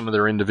sent me some of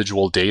their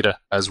individual data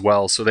as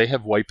well. So they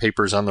have white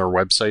papers on their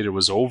website. It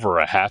was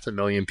over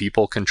 500,000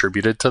 people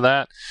contributed to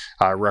that.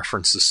 I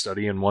referenced the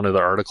study in one of the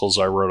articles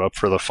I wrote up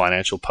for the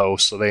Financial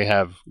Post. So they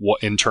have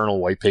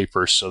internal white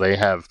papers. So they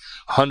have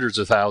hundreds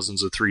of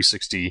thousands of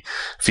 360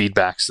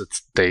 feedbacks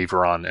that they've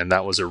run. And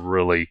that was a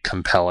really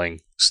compelling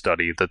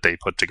study that they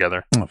put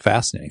together. Oh,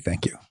 fascinating.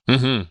 Thank you.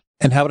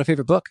 And how about a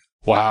favorite book?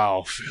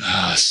 Wow.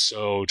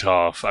 So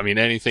tough. I mean,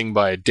 anything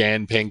by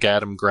Dan Pink,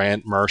 Adam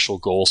Grant, Marshall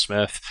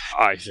Goldsmith,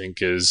 I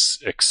think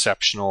is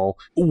exceptional.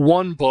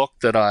 One book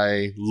that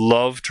I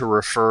love to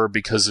refer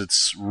because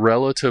it's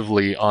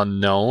relatively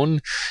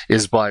unknown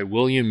is by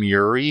William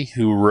Ury,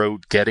 who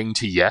wrote Getting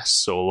to Yes.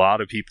 So a lot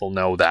of people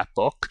know that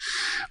book.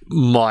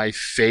 My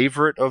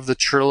favorite of the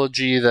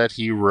trilogy that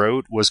he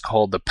wrote was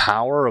called The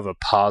Power of a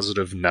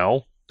Positive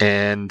No.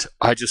 And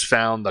I just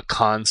found the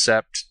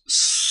concept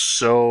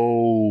so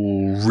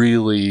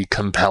really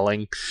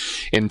compelling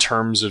in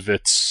terms of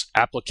its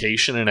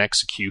application and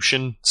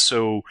execution.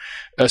 So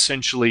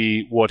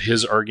essentially what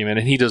his argument,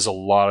 and he does a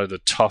lot of the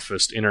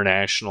toughest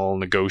international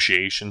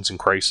negotiations and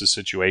crisis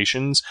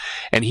situations,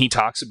 and he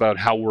talks about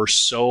how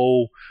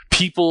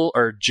people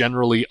are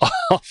generally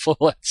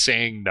awful at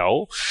saying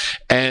no.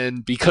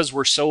 And because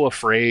we're so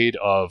afraid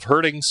of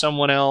hurting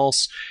someone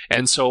else,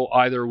 and so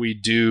either we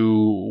do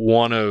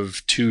one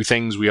of two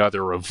things: we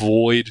either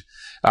avoid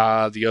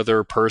the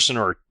other person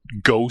or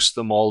ghost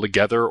them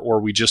altogether, or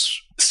we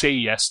just say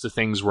yes to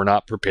things we're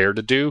not prepared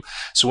to do.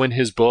 So in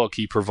his book,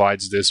 he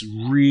provides this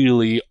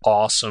really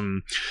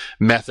awesome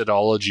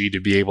methodology to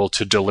be able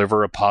to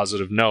deliver a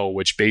positive no,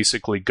 which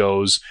basically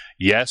goes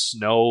yes,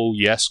 no,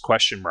 yes,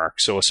 question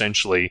mark. So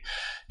essentially,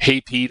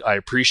 hey, Pete, I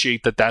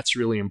appreciate that that's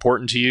really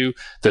important to you.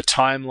 The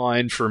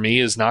timeline for me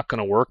is not going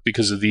to work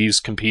because of these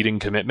competing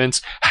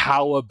commitments.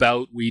 How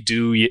about we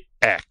do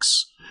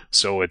X?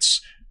 So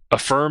it's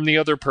affirm the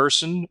other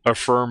person,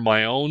 affirm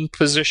my own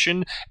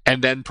position,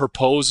 and then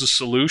propose a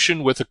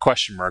solution with a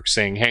question mark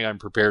saying, hey, I'm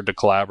prepared to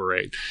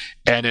collaborate.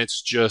 And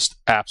it's just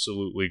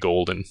absolutely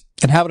golden.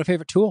 And how about a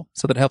favorite tool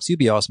so that it helps you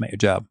be awesome at your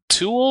job?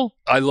 Tool?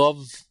 I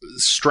love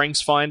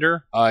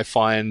StrengthsFinder. I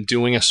find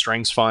doing a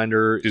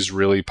StrengthsFinder is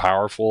really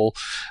powerful.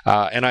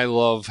 And I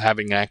love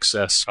having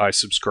access. I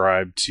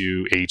subscribe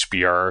to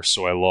HBR,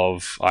 so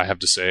I have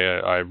to say,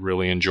 I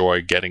really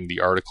enjoy getting the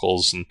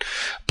articles and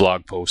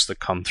blog posts that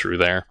come through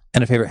there.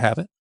 And a favorite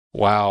habit?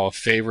 Wow, a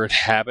favorite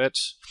habit?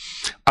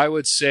 I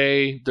would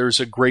say there's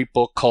a great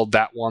book called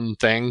That One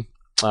Thing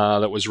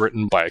that was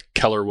written by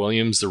Keller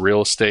Williams, the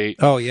real estate.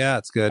 Oh, yeah,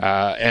 it's good.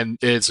 And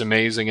it's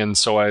amazing. And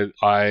so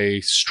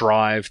I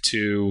strive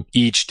to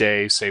each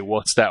day say,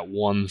 what's that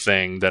one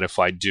thing that if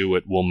I do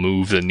it will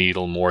move the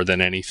needle more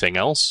than anything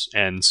else?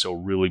 And so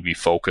really be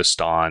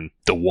focused on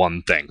the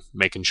one thing,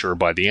 making sure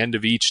by the end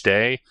of each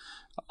day,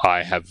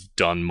 I have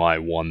done my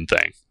one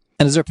thing.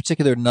 And is there a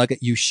particular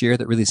nugget you share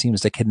that really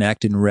seems to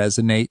connect and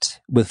resonate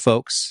with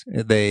folks?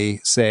 They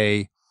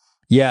say,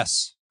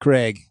 yes,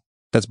 Craig,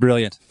 that's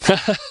brilliant.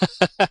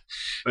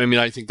 I mean,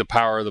 I think the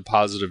power of the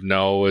positive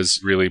no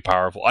is really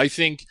powerful. I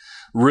think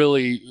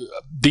really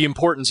the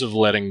importance of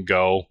letting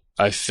go.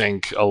 I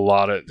think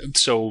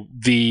so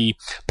the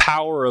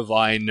power of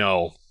I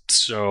know.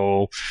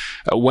 So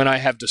when I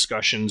have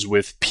discussions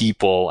with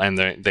people and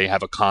they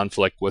have a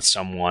conflict with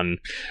someone,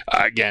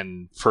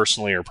 again,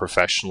 personally or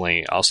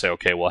professionally, I'll say,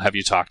 okay, well, have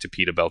you talked to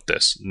Pete about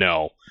this?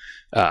 No.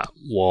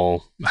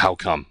 Well, how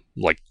come?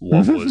 Like,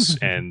 what was,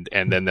 and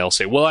then they'll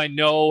say, well, I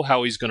know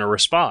how he's going to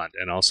respond.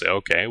 And I'll say,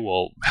 okay,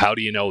 well, how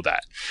do you know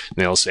that? And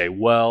they'll say,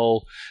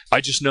 well, I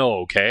just know,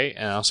 okay.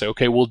 And I'll say,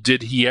 okay, well,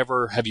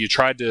 have you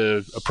tried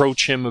to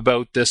approach him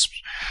about this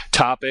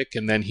topic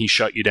and then he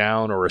shut you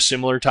down, or a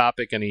similar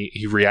topic and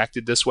he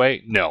reacted this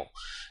way? No.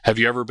 Have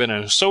you ever been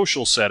in a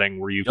social setting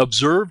where you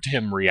observed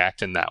him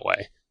react in that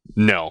way?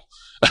 No.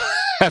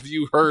 Have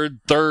you heard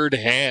third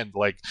hand,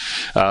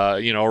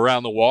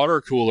 around the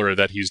water cooler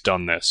that he's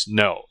done this?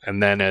 No.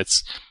 And then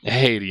it's,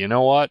 hey, do you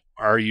know what?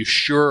 Are you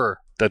sure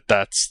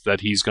that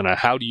he's going to,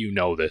 how do you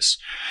know this?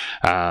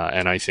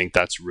 And I think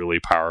that's really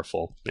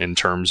powerful in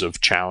terms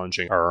of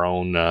challenging our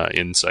own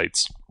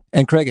insights.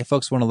 And Craig, if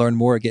folks want to learn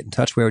more or get in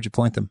touch, where would you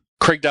point them?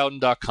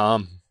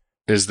 CraigDowden.com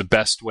is the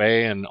best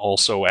way, and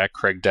also at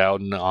Craig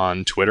Dowden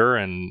on Twitter,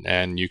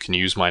 and you can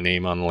use my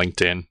name on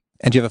LinkedIn.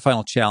 And do you have a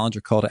final challenge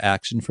or call to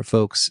action for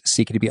folks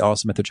seeking to be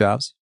awesome at their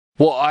jobs?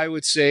 Well, I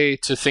would say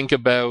to think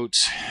about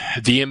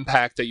the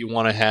impact that you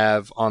want to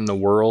have on the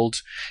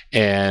world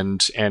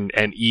and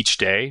each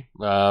day,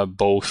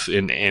 both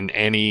in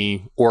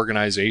any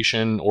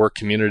organization or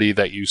community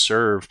that you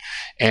serve,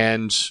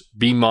 and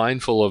be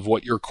mindful of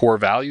what your core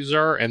values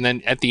are. And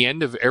then at the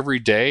end of every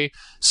day,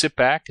 sit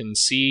back and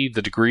see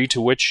the degree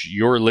to which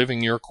you're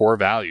living your core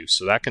values.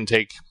 So that can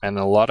take, and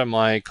a lot of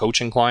my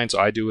coaching clients,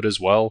 I do it as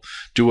well,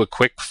 do a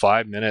quick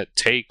 5-minute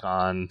take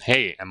on,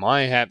 hey,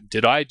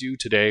 did I do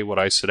today what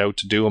I set out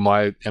to do? Am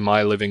I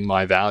living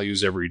my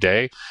values every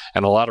day?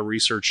 And a lot of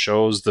research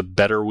shows the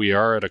better we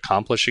are at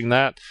accomplishing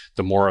that,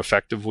 the more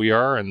effective we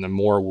are, and the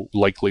more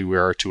likely we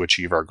are to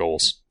achieve our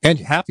goals. And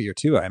happier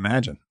too, I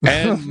imagine.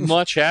 And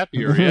much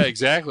happier. Yeah,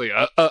 exactly.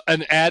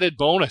 An added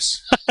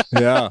bonus.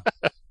 Yeah,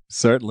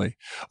 certainly.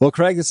 Well,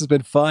 Craig, this has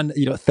been fun.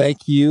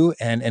 Thank you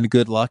and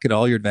good luck in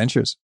all your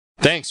adventures.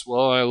 Thanks.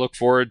 Well, I look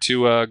forward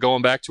to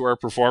going back to our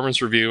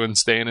performance review and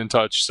staying in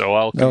touch. So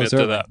I'll commit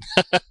to that.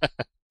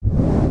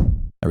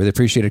 I really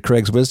appreciated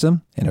Craig's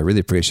wisdom, and I really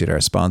appreciate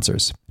our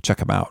sponsors. Check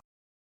them out.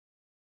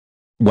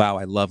 Wow,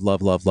 I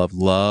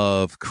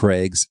love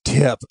Craig's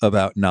tip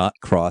about not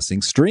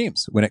crossing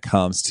streams when it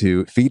comes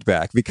to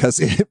feedback, because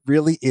it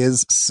really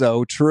is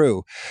so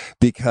true.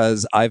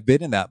 Because I've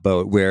been in that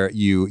boat where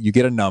you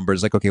get a number,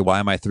 it's like, okay, why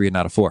am I 3 and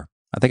not a 4?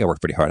 I think I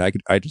worked pretty hard.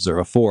 I deserve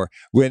a 4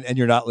 and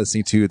you're not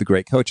listening to the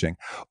great coaching.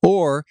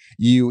 Or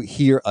you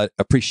hear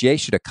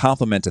appreciation, a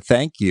compliment, a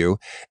thank you.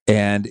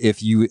 And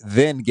if you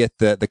then get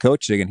the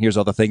coaching and here's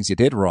all the things you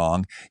did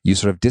wrong, you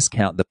sort of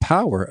discount the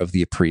power of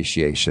the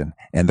appreciation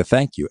and the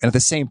thank you. And at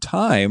the same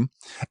time,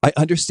 I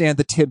understand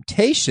the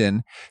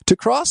temptation to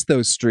cross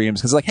those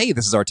streams because like, hey,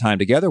 this is our time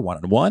together,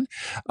 one-on-one.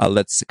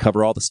 Let's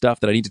cover all the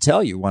stuff that I need to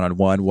tell you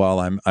one-on-one while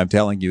I'm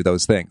telling you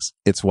those things.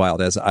 It's wild.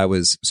 As I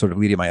was sort of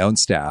leading my own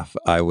staff,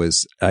 I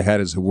had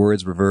his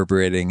words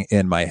reverberating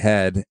in my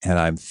head, and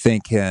I'm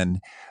thinking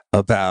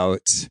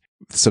about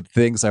some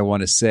things I want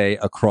to say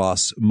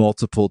across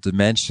multiple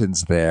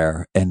dimensions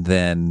there, and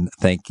then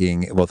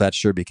thinking, well, that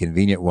sure be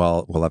convenient.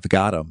 Well, I've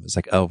got them. It's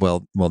like, oh,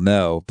 well,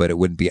 no, but it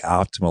wouldn't be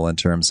optimal in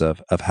terms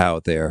of how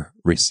they're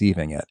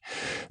receiving it.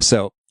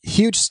 So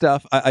huge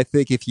stuff. I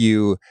think if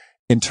you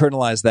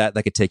internalize that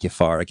could take you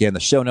far. Again,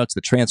 the show notes,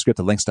 the transcript,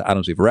 the links to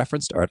items we've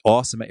referenced are at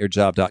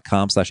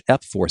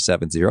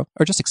awesomeatyourjob.com/F470,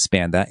 or just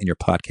expand that in your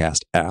podcast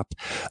app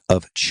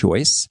of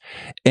choice.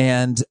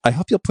 And I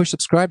hope you'll push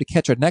subscribe to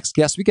catch our next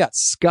guest. We got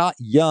Scott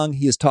Young.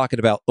 He is talking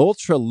about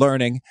ultra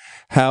learning,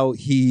 how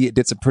he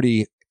did some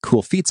pretty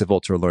cool feats of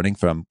ultra learning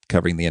from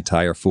covering the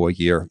entire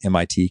 4-year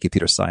MIT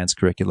computer science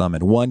curriculum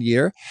in 1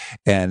 year,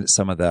 and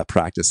some of the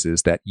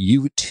practices that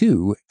you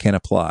too can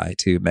apply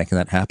to making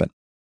that happen.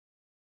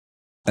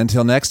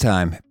 Until next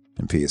time,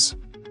 in peace.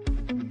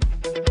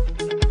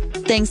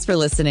 Thanks for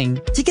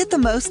listening. To get the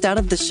most out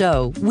of the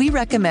show, we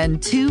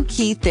recommend 2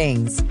 key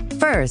things.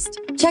 First,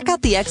 check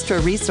out the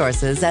extra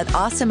resources at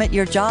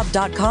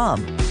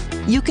awesomeatyourjob.com.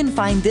 You can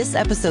find this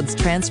episode's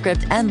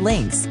transcript and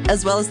links,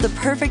 as well as the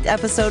perfect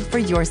episode for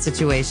your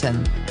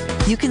situation.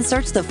 You can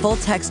search the full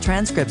text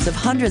transcripts of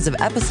hundreds of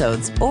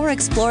episodes or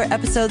explore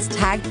episodes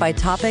tagged by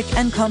topic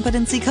and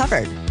competency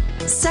covered.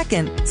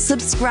 Second,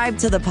 subscribe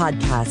to the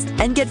podcast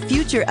and get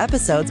future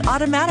episodes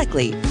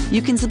automatically.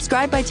 You can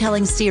subscribe by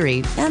telling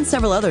Siri and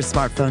several other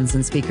smartphones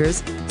and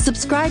speakers,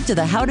 subscribe to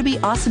the How to Be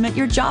Awesome at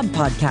Your Job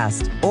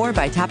podcast, or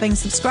by tapping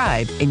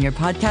subscribe in your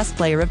podcast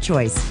player of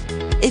choice.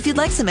 If you'd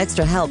like some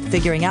extra help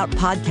figuring out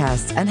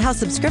podcasts and how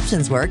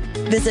subscriptions work,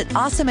 visit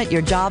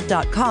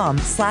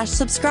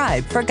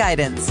awesomeatyourjob.com/subscribe for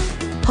guidance.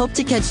 Hope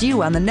to catch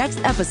you on the next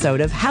episode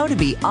of How to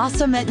Be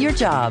Awesome at Your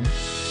Job.